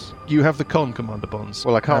 Bonds. You have the con commander bonds.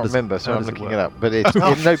 Well, I How can't does- remember, so how I'm does it looking work? it up. But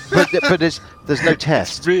it's there's no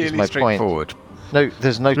test. is Really my point. straightforward. No,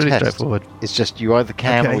 there's no Really test. straightforward. It's just you either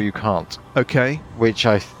can Okay. or you can't, Okay. which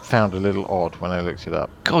I found a little odd when I looked it up.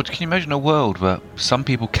 God, can you imagine a world where some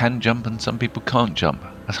people can jump and some people can't jump?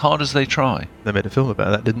 As hard as they try. They made a film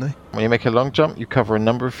about that, didn't they? When you make a long jump, you cover a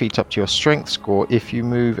number of feet up to your strength score if you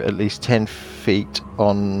move at least 10 feet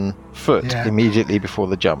on foot Yeah. immediately before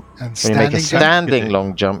the jump. And When you make a jump? standing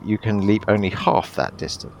long jump, you can leap only half that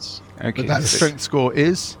distance. Okay. But that's- The strength score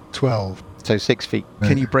is... 12. So 6 feet.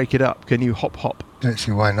 Can you break it up? Can you hop? Don't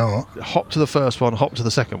see why not. Hop to the first one, hop to the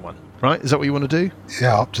second one. Right? Is that what you want to do?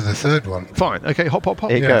 Yeah, up to the third one. Fine. Okay, hop.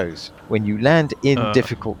 It Yeah. goes. When you land in Uh.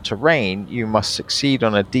 difficult terrain, you must succeed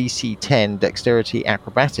on a DC 10 dexterity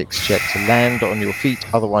acrobatics check to land on your feet,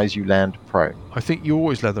 otherwise you land prone. I think you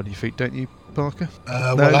always land on your feet, don't you, Parker?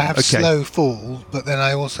 Well, No? I have Okay. slow fall, but then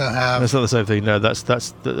I also have... That's not the same thing. No, that's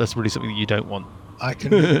really something that you don't want. I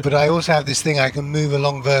can, but I also have this thing I can move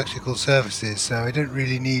along vertical surfaces, so I don't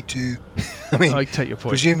really need to... I mean, I take your point.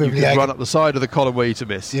 presumably you I can run can- up the side of the column where you to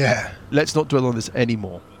miss. yeah. Let's not dwell on this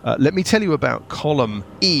anymore. Let me tell you about column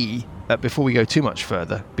E before we go too much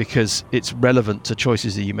further, because it's relevant to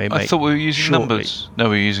choices that you may make. I thought we were using shortly. numbers. No,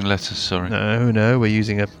 we're using letters, sorry. No, we're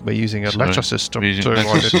using a Sorry. letter system We're using to letter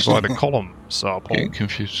identify system. the column. So, Paul. Getting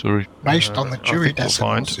confused, sorry. Based on the I Dewey think we'll Decimal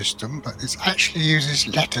find- System, but it actually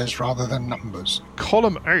uses letters rather than numbers.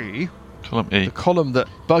 Column A, Column E. the column that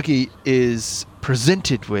Buggy is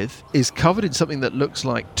presented with is covered in something that looks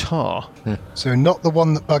like tar. So not the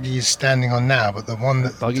one that Buggy is standing on now, but the one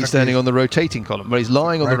that... Buggy's standing on the rotating column. Well, he's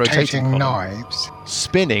lying on the rotating column. knives.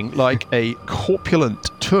 Spinning like a corpulent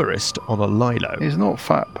tourist on a lilo. He's not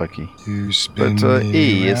fat, Buggy. You spin But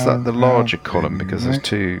me E, is that the round, larger round, column? Because there's right?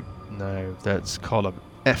 two. No, that's column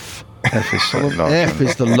F. F is slightly larger. F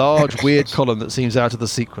is the large, weird column that seems out of the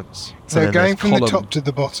sequence. So And then going there's from the column- top to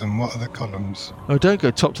the bottom, what are the columns? Oh, don't go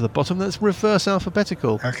top to the bottom. That's reverse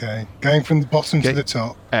alphabetical. Okay, going from the bottom to Okay. the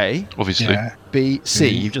top. A, Obviously. Yeah. B, C.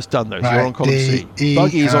 D. You've just done those. Right, You're on column D, C. E,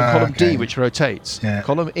 Buggy is on column okay. D, which rotates. Yeah.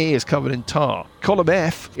 Column E is covered in tar. Column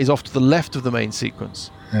F is off to the left of the main sequence.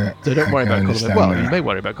 Yeah. So don't worry I about column F. understand Well, now. you may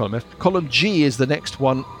worry about column F. Column G is the next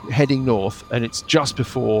one heading north, and it's just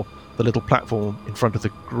before the little platform in front of the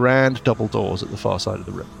grand double doors at the far side of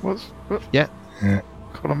the room. What? Yeah. Yeah.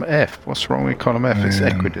 Column F. What's wrong with column F? It's Um,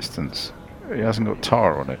 equidistance. It hasn't got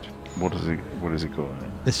tar on it. What has it got on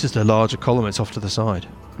it? It's just a larger column. It's off to the side.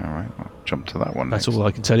 All right, I'll jump to that one That's next. all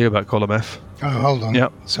I can tell you about column F. Oh, hold on.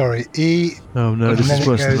 Yep. Sorry. E Oh no, And this then is it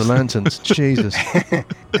worse than the goes- lanterns. Jesus.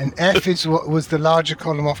 and F is what was the larger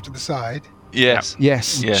column off to the side. Yes.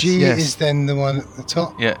 Yes. Yes. G Yes. is then the one at the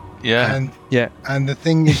top. Yeah. Yeah. And Yeah. and the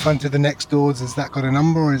thing in front of the next doors, has that got a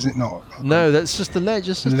number or is it not? No, that's just the ledge.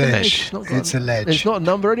 It's just the ledge. Ledge. It's, not got It's a ledge. It's not a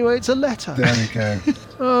number anyway. It's a letter. There we go.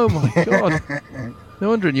 Oh my god. No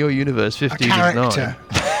wonder in your universe A 15 is 9. character.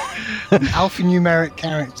 An alphanumeric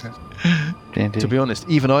character. D&D. To be honest,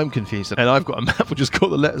 even I'm confused. And I've got a map which has got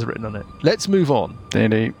the letters written on it. Let's move on.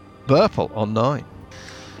 D&D. Burple on 9.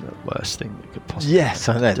 The worst thing we could possibly Yes,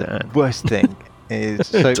 I know. Dan. The worst thing is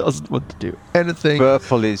so doesn't want to do anything.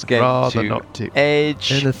 Burple is going rather to not do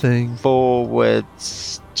edge anything.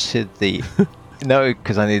 forwards to the... No,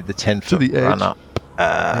 because I need the 10-foot the edge. run up.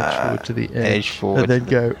 Edge forward to the edge. edge forward And then to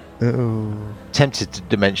go, oh. Tempted to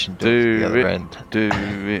dimension door to Do the other it. end. Do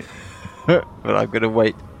it. But I'm going to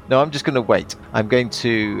wait. No, I'm just going to wait. I'm going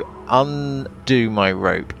to undo my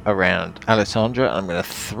rope around Alessandra. I'm going to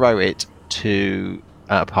throw it to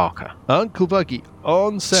Parker. Uncle Buggy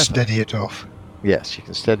on 7. Steady it off. Yes, you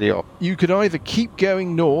can steady off. You could either keep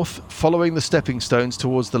going north, following the stepping stones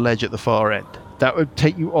towards the ledge at the far end. That would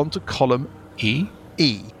take you onto column E.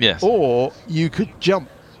 E. Yes. Or you could jump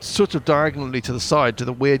sort of diagonally to the side to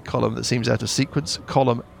the weird column that seems out of sequence,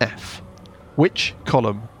 column F. Which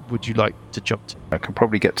column would you like to jump to? I can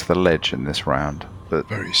probably get to the ledge in this round, but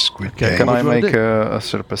Very Squid Okay, Game. can what I do you wanna make do? a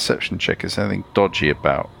sort of perception check? Is there anything dodgy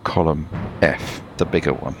about column F, the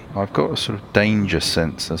bigger one? I've got a sort of danger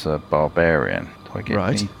sense as a barbarian. Do I get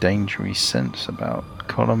Right. any dangerous sense about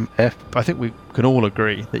column F? I think we can all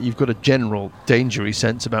agree that you've got a general dangery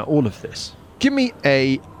sense about all of this. Give me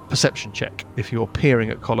a perception check if you're peering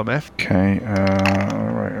at column F. Okay,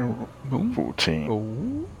 right, 14.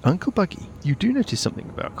 Oh, Uncle Buggy, you do notice something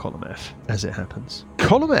about column F, as it happens.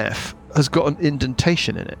 Column F has got an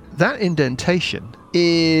indentation in it. That indentation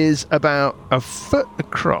is about a foot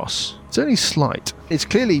across. It's only slight. It's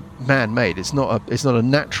clearly man-made. It's not a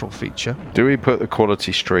natural feature. Do we put the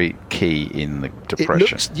Quality Street key in the depression?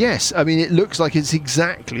 It looks, yes. I mean, it looks like it's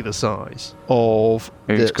exactly the size of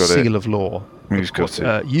Who's the got Seal it? of Law. Who's got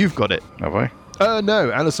it? You've got it. Have I? No,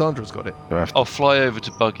 Alessandra's got it. Do I have to- I'll fly over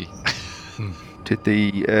to Buggy. Did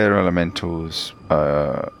the air elementals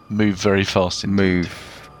Move very fast. move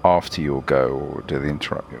after your go, or do they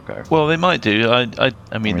interrupt your go? Well, they might do.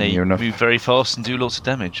 I mean, they you're enough- move very fast and do lots of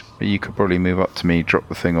damage. But you could probably move up to me, drop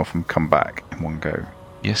the thing off, and come back in one go.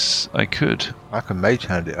 Yes, I could. I can mage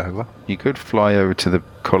hand it over. You could fly over to the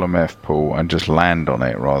column F pool and just land on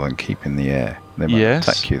it rather than keep in the air. They might Yes.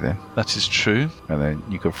 attack you then. That is true. And then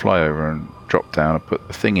you could fly over and drop down and put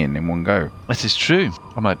the thing in one go. That is true.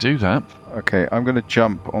 I might do that. Okay, I'm going to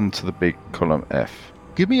jump onto the big column F.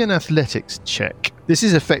 Give me an athletics check. This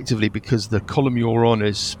is effectively because the column you're on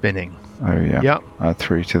is spinning. Oh, yeah. Yep. Add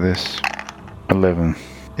 3 to this. 11.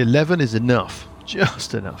 11 is enough.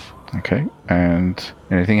 Just enough. Okay, and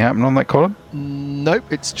anything happen on that column? Nope,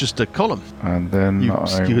 it's just a column. And then You I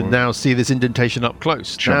can will now see this indentation up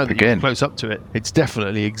close. Jump Now that again. you're close up to it, it's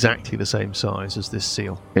definitely exactly the same size as this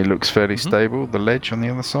seal. It looks fairly stable. The ledge on the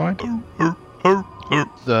other side.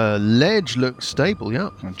 The ledge looks stable, yeah.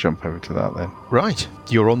 I'll jump over to that then. Right,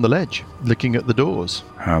 you're on the ledge, looking at the doors.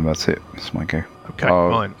 That's it. That's my go. Okay, I'll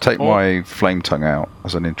fine. take Or- my flame tongue out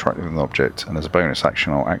as an interact with an object, and as a bonus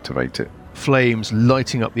action, I'll activate it. Flames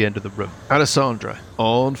lighting up the end of the room. Alessandra,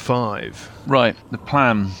 on 5. Right. The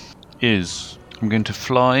plan is I'm going to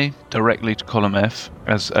fly directly to column F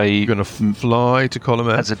as You're going to fly to column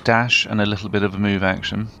F. as a dash and a little bit of a move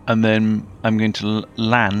action, and then I'm going to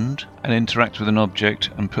land and interact with an object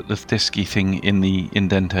and put the Thisky thing in the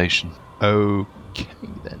indentation. Okay,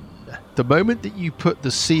 then. The moment that you put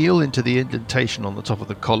the seal into the indentation on the top of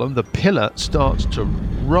the column, the pillar starts to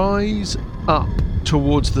rise up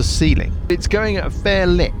towards the ceiling. It's going at a fair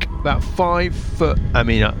lick, about 5 foot. I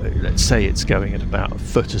mean, let's say it's going at about a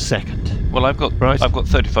foot a second. Well, I've got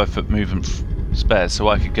 35-foot movement spare, so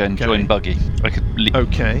I could go and join Buggy. I could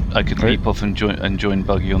leap off and join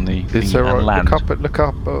Buggy on the Is there and land. Look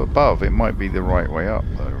up above. It might be the right way up,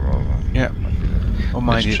 though, rather than... Yeah. Or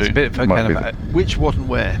mind you, it's a bit of a Which, what, and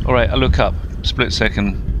where? All right, I look up. Split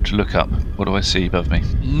second to look up. What do I see above me?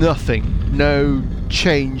 Nothing. No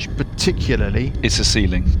change particularly. It's a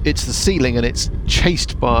ceiling. It's the ceiling, and it's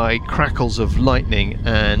chased by crackles of lightning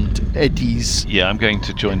and eddies. Yeah, I'm going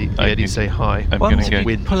to join. Eddies say hi. I'm going to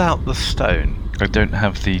go. Pull out the stone. I don't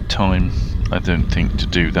have the time, I don't think, to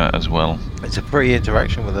do that as well. It's a free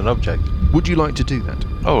interaction with an object. Would you like to do that?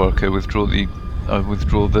 Oh, okay. Withdraw the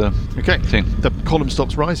thing. The column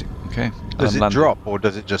stops rising. Okay. Does it drop or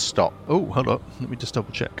does it just stop? Oh, hold on. Let me just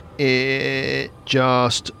double check. It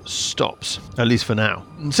just stops, at least for now.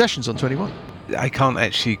 And session's on 21. I can't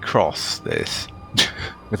actually cross this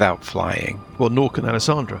without flying. Well, nor can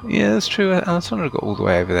Alessandra. Yeah, that's true. Alessandra got all the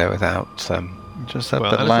way over there without... Just have to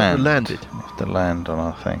Alessandra land. landed. You have to land on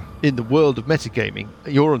our thing. In the world of metagaming,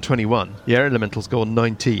 you're on 21. The air elementals go on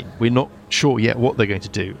 19. We're not sure yet what they're going to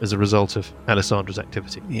do as a result of Alessandra's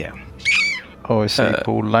activity. Yeah. Oh, I see.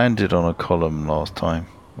 Paul landed on a column last time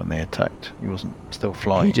when they attacked. He wasn't still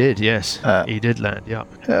flying. He did, yes. He did land, yeah.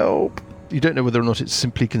 Help. You don't know whether or not it's a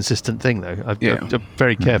simply consistent thing, though. I'm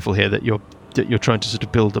very careful here that you're trying to sort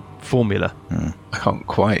of build a formula. I can't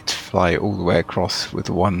quite fly all the way across with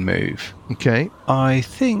one move. Okay. I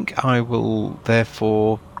think I will,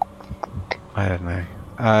 therefore... I don't know.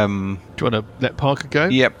 Do you want to let Parker go?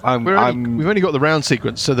 Yep. We've only got the round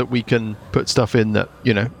sequence so that we can put stuff in that,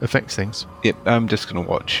 affects things. Yep, I'm just going to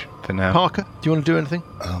watch for now. Parker, do you want to do anything?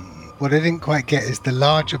 What I didn't quite get is the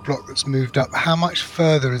larger block that's moved up. How much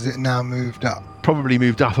further has it now moved up? Probably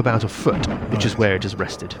moved up about a foot, which is where it has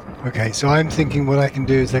rested. Okay, so I'm thinking what I can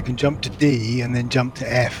do is I can jump to D and then jump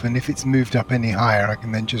to F, and if it's moved up any higher, I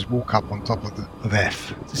can then just walk up on top of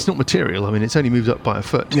F. It's not material. I mean, it's only moved up by a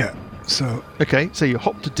foot. Yeah. So okay, so you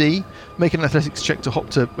hop to D, make an athletics check to hop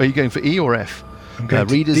to. Are you going for E or F? I'm going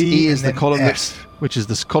to readers, D E is the and column F. which is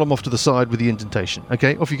this column off to the side with the indentation.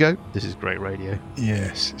 Okay, off you go. This is great radio.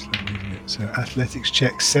 Yes, it's lovely, isn't it? So athletics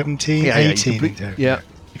check 17, Yeah, 18.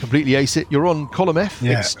 You completely ace it. You're on column F.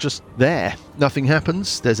 Yeah. It's just there. Nothing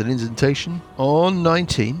happens. There's an indentation on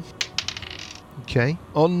 19. Okay.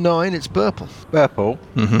 On 9, it's Burple. Burple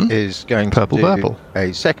is going to do Burple.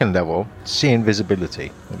 a second level, see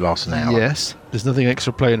invisibility. It lasts an hour. Yes. There's nothing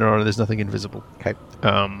extraplanar and there's nothing invisible. Okay.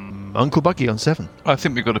 Uncle Bucky on 7. I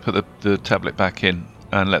think we've got to put the tablet back in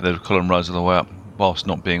and let the column rise all the way up whilst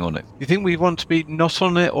not being on it. You think we want to be not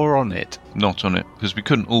on it or on it? Not on it, because we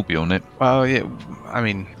couldn't all be on it. Well, yeah, I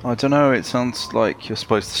mean... I don't know, it sounds like you're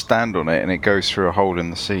supposed to stand on it and it goes through a hole in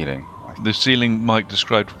the ceiling. The ceiling Mike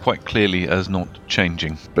described quite clearly as not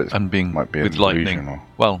changing But and being might be with an lightning. illusion or-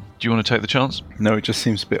 Well, do you want to take the chance? No, it just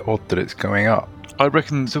seems a bit odd that it's going up. I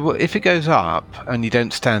reckon... So if it goes up and you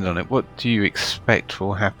don't stand on it, what do you expect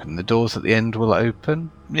will happen? The doors at the end will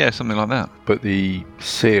open? Yeah, something like that. But the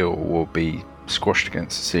seal will be squashed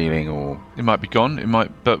against the ceiling, or It might be gone,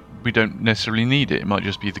 but we don't necessarily need it. It might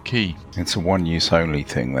just be the key. it's a one-use only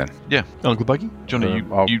thing then. Yeah. Uncle Bucky? Johnny,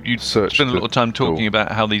 I'll you search spend a lot of time the talking door.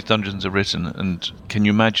 about how these dungeons are written, and can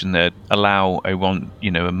you imagine they'd allow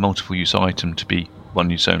a multiple-use item to be one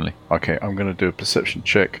use only? Okay, I'm going to do a perception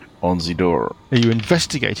check on the door. Are you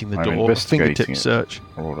investigating the I'm door? investigating Fingertip it. search.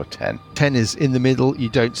 I rolled a 10. 10 is in the middle. You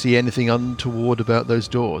don't see anything untoward about those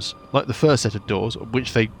doors. Like the first set of doors,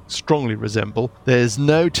 which they strongly resemble. There's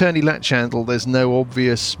no turny latch handle. There's no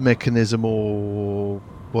obvious mechanism or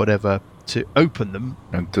whatever to open them.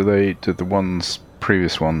 And do the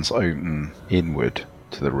previous ones open inward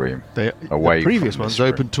to the room? Away The previous from ones this room.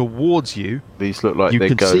 open towards you. These look like You they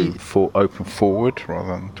can go see- open forward rather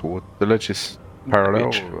than toward the ledges. Parallel?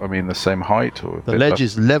 Which? I mean, the same height? Or a The bit ledge less?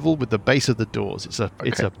 is level with the base of the doors. It's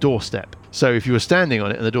a doorstep. So if you were standing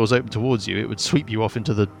on it and the doors open towards you, it would sweep you off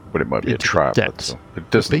into the... But it might be a into the trap. depths. That's all. It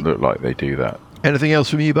doesn't Could be. look like they do that. Anything else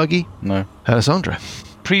from you, Buggy? No. Alessandra.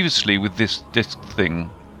 Previously, with this thing...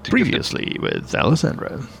 Previously with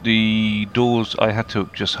Alessandra. The doors, I had to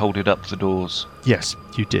just hold it up to the doors. Yes,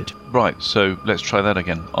 you did. Right, so let's try that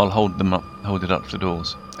again. I'll hold it up to the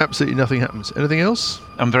doors. Absolutely nothing happens. Anything else?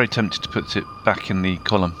 I'm very tempted to put it back in the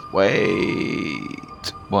column.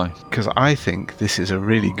 Wait. Why? Because I think this is a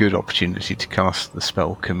really good opportunity to cast the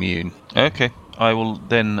spell Commune. Okay, I will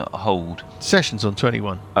then hold. Sessions on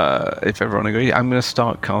 21. If everyone agrees, I'm going to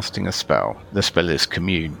start casting a spell. The spell is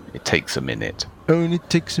Commune. It takes a minute. Only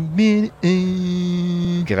takes a minute.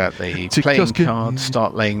 Get out the To playing cast Commune. cards,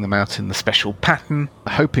 start laying them out in the special pattern.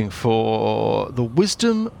 Hoping for the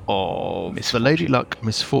wisdom of the Lady Luck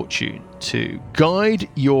Misfortune to guide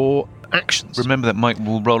your actions. Remember that Mike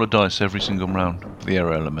will roll a dice every single round for the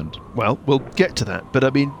air element. Well, we'll get to that. But I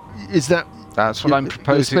mean, is that... That's what I'm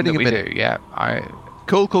proposing that we do. Yeah,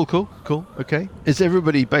 Cool. Okay. Is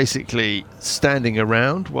everybody basically standing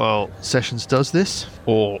around while Sessions does this?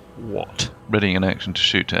 Or what? Readying an action to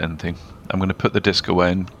shoot at anything. I'm going to put the disc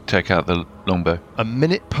away and take out the longbow. A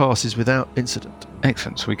minute passes without incident.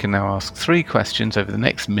 Excellent. So we can now ask 3 questions over the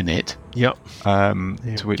next minute. Yep.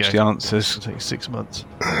 To which the answers... It'll take 6 months.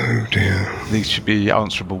 Oh dear. These should be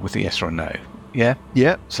answerable with a yes or a no. Yeah?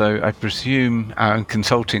 Yep. So I presume,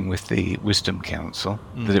 consulting with the Wisdom Council,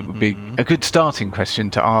 that it would be a good starting question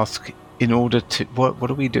to ask in order to... What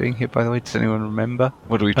are we doing here, by the way? Does anyone remember?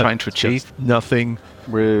 What are we trying to achieve? Just nothing.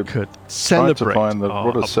 We're Could celebrate find the our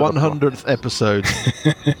Rudder Silver 100th episode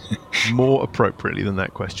more appropriately than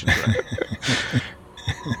that question.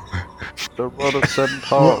 the rod of 7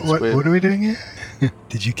 parts. What are we doing here?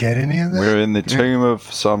 Did you get any of that? We're in the tomb of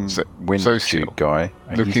some windsuit guy.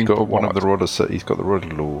 And Looking he's got for one what? of the rod. He's got the rod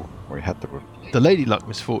of law, or he had the rod. The Lady Luck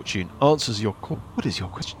Misfortune answers your call. What is your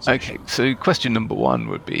question? Okay, so question number 1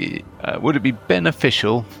 would be, would it be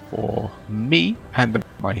beneficial for me and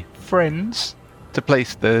my friends to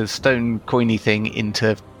place the stone coiny thing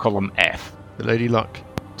into column F? The Lady Luck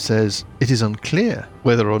says it is unclear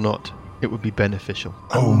whether or not it would be beneficial.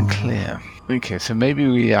 Unclear. Okay, so maybe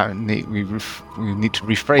we need to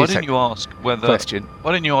rephrase Why that didn't you ask whether? question.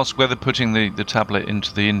 Why didn't you ask whether putting the tablet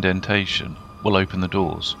into the indentation will open the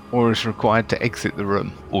doors, Or is required to exit the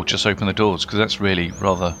room. or just open the doors? Because that's really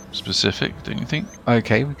rather specific, don't you think?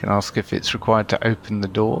 Okay, we can ask if it's required to open the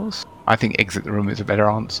doors. I think exit the room is a better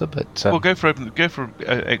answer, but... Well, go for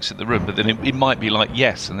exit the room, but then it might be like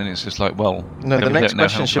yes, and then it's just like, well... No, the we next don't know how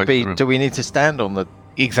question to should exit be, the room. do we need to stand on the...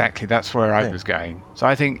 Exactly, that's where I Yeah. was going. So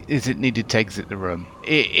I think, is it needed to exit the room?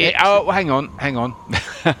 Hang on.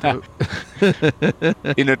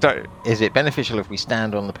 Is it beneficial if we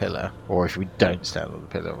stand on the pillar, or if we don't stand on the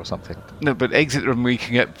pillar, or something? No, but exit the room we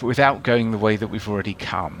can get without going the way that we've already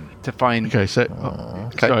come to find... Okay, so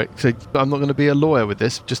sorry, so I'm not going to be a lawyer with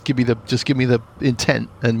this. Just give me the intent,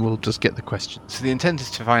 and we'll just get the question. So the intent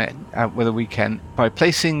is to find out whether we can, by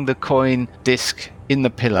placing the coin disc in the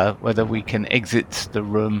pillar, whether we can exit the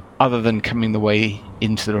room other than coming the way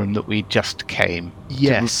into the room that we just came.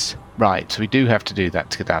 Yes. Right, so we do have to do that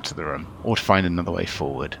to get out of the room, or to find another way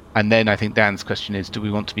forward. And then I think Dan's question is, do we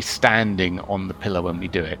want to be standing on the pillar when we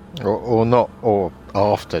do it? Or not, or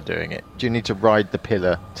after doing it? Do you need to ride the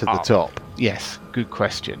pillar to the top? Yes, good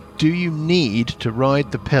question. Do you need to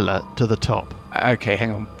ride the pillar to the top? Okay,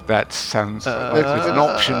 hang on. That sounds there's an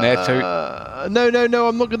option there. So No.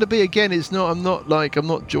 I'm not going to be again. It's not. I'm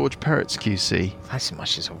not George Perrett's QC. That's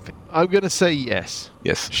much as obvious. I'm going to say yes.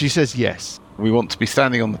 yes, She says yes. we want to be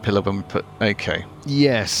standing on the pillar when we put. Okay,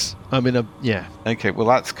 Yes. Yeah. okay. Well,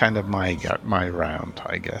 that's kind of my round,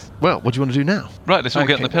 I guess. Well, what do you want to do now? Right, let's all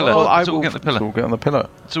get on the Okay, pillar. well, let's I all will- get on the pillar. We'll get on the pillar.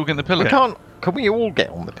 Let's all get on the pillar. Can we all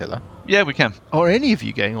get on the pillar? Yeah, we can. Are any of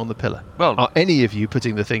you getting on the pillar? Well, Are any of you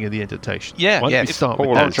putting the thing in the indentation? Yeah, Why don't yeah, we if start Paul,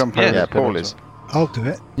 with I'll that? jump Yeah. over. Yeah, Paul Paul is. I'll do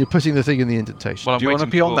it. You're putting the thing in the indentation. well, I'm Do you want to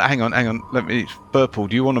waiting be on for- that? Hang on. Let me. Burple,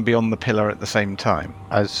 do you want to be on the pillar at the same time?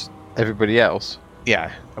 As everybody else?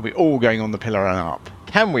 Yeah. Are we all going on the pillar and up?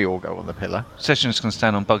 Can we all go on the pillar? Sessions can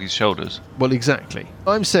stand on Buggy's shoulders. Well, exactly.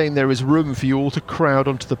 I'm saying there is room for you all to crowd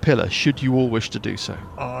onto the pillar, should you all wish to do so.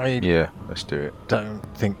 I Yeah, let's do it. don't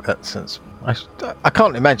think that's sensible. I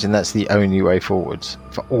can't imagine that's the only way forwards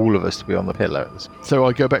for all of us to be on the pillar. So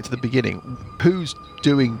I go back to the beginning. Who's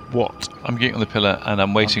doing what? I'm getting on the pillar, and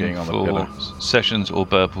I'm waiting getting on the for pillar. Sessions or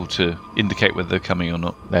Burple to indicate whether they're coming or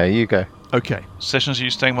not. There you go. Okay. Sessions, are you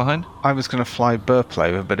staying behind? I was going to fly Burple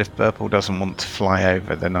over, but if Burple doesn't want to fly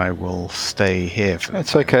over, then I will stay here. For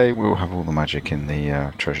It's okay. We'll have all the magic in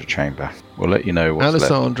the treasure chamber. We'll let you know what's left.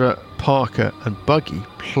 Alessandra, Parker, and Buggy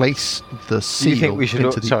place the Do seal you think we should...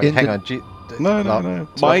 into the Sorry, hang inden- on. Do you, No. My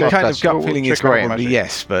Well, kind that's- of gut we'll feeling is check out the probably magic.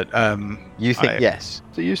 yes, but You think I- yes?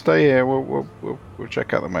 So you stay here. We'll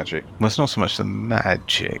check out the magic. well, it's not so much the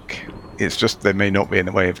magic. It's just there may not be a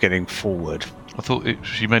way of getting forward. I thought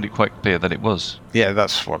she made it quite clear that it was. Yeah,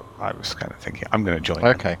 that's what I was kind of thinking. I'm going to join. them.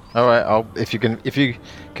 Okay. All right. If you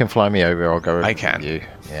can fly me over, I'll go over I can. with you.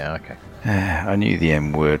 Yeah. Okay. I knew the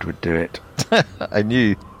M word would do it. I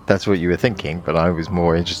knew that's what you were thinking, but I was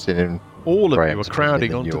more interested in all of you Graham's are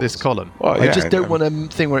crowding opinion onto than this yours. column. Well, I yeah, just don't want a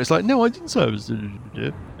thing where it's like, no, I didn't say I was.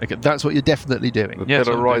 Okay, that's what you're definitely doing. The Yeah,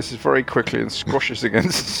 pillar so- rises very quickly and squashes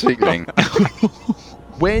against the ceiling.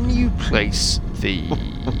 When you place the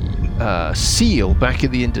seal back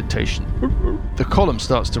in the indentation, the column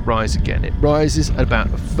starts to rise again. It rises at about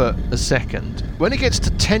a foot a second. When it gets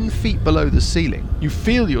to 10 feet below the ceiling, you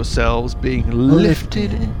feel yourselves being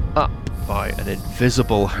lifted up by an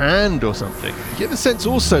invisible hand or something. You get the sense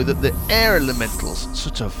also that the air elementals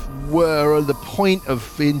sort of were at the point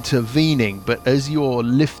of intervening, but as you're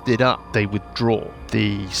lifted up, they withdraw.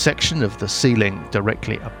 The section of the ceiling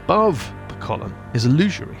directly above the column is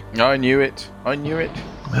illusory. I knew it.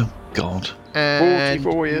 Oh, God. And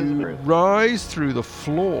 44 years you ago. rise through the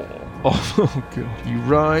floor of you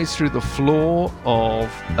rise through the floor of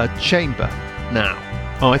a chamber. Now,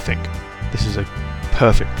 I think this is a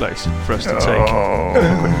perfect place for us to take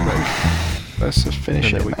a quick break. Let's just finish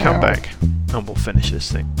And it. then we now. come back and we'll finish this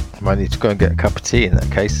thing. I might need to go and get a cup of tea in that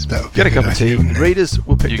case. That would be Get a good cup of tea. idea, wouldn't it? Readers,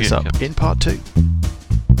 we'll pick You this get a up cup of in part 2.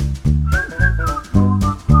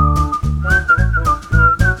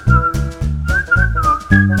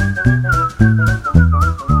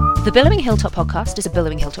 The Billowing Hilltop podcast is a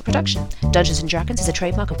Billowing Hilltop production. Dungeons & Dragons is a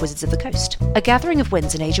trademark of Wizards of the Coast. A Gathering of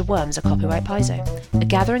Winds and Age of Worms are copyright Paizo. A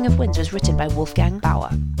Gathering of Winds was written by Wolfgang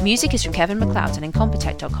Bauer. Music is from Kevin MacLeod and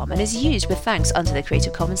Incompetech.com and is used with thanks under the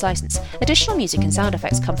Creative Commons license. Additional music and sound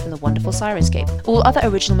effects come from the wonderful Sirenscape. All other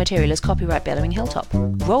original material is copyright Billowing Hilltop.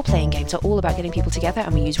 Role-playing games are all about getting people together,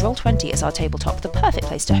 and we use Roll20 as our tabletop, the perfect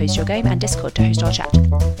place to host your game, and Discord to host our chat.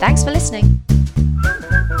 Thanks for listening!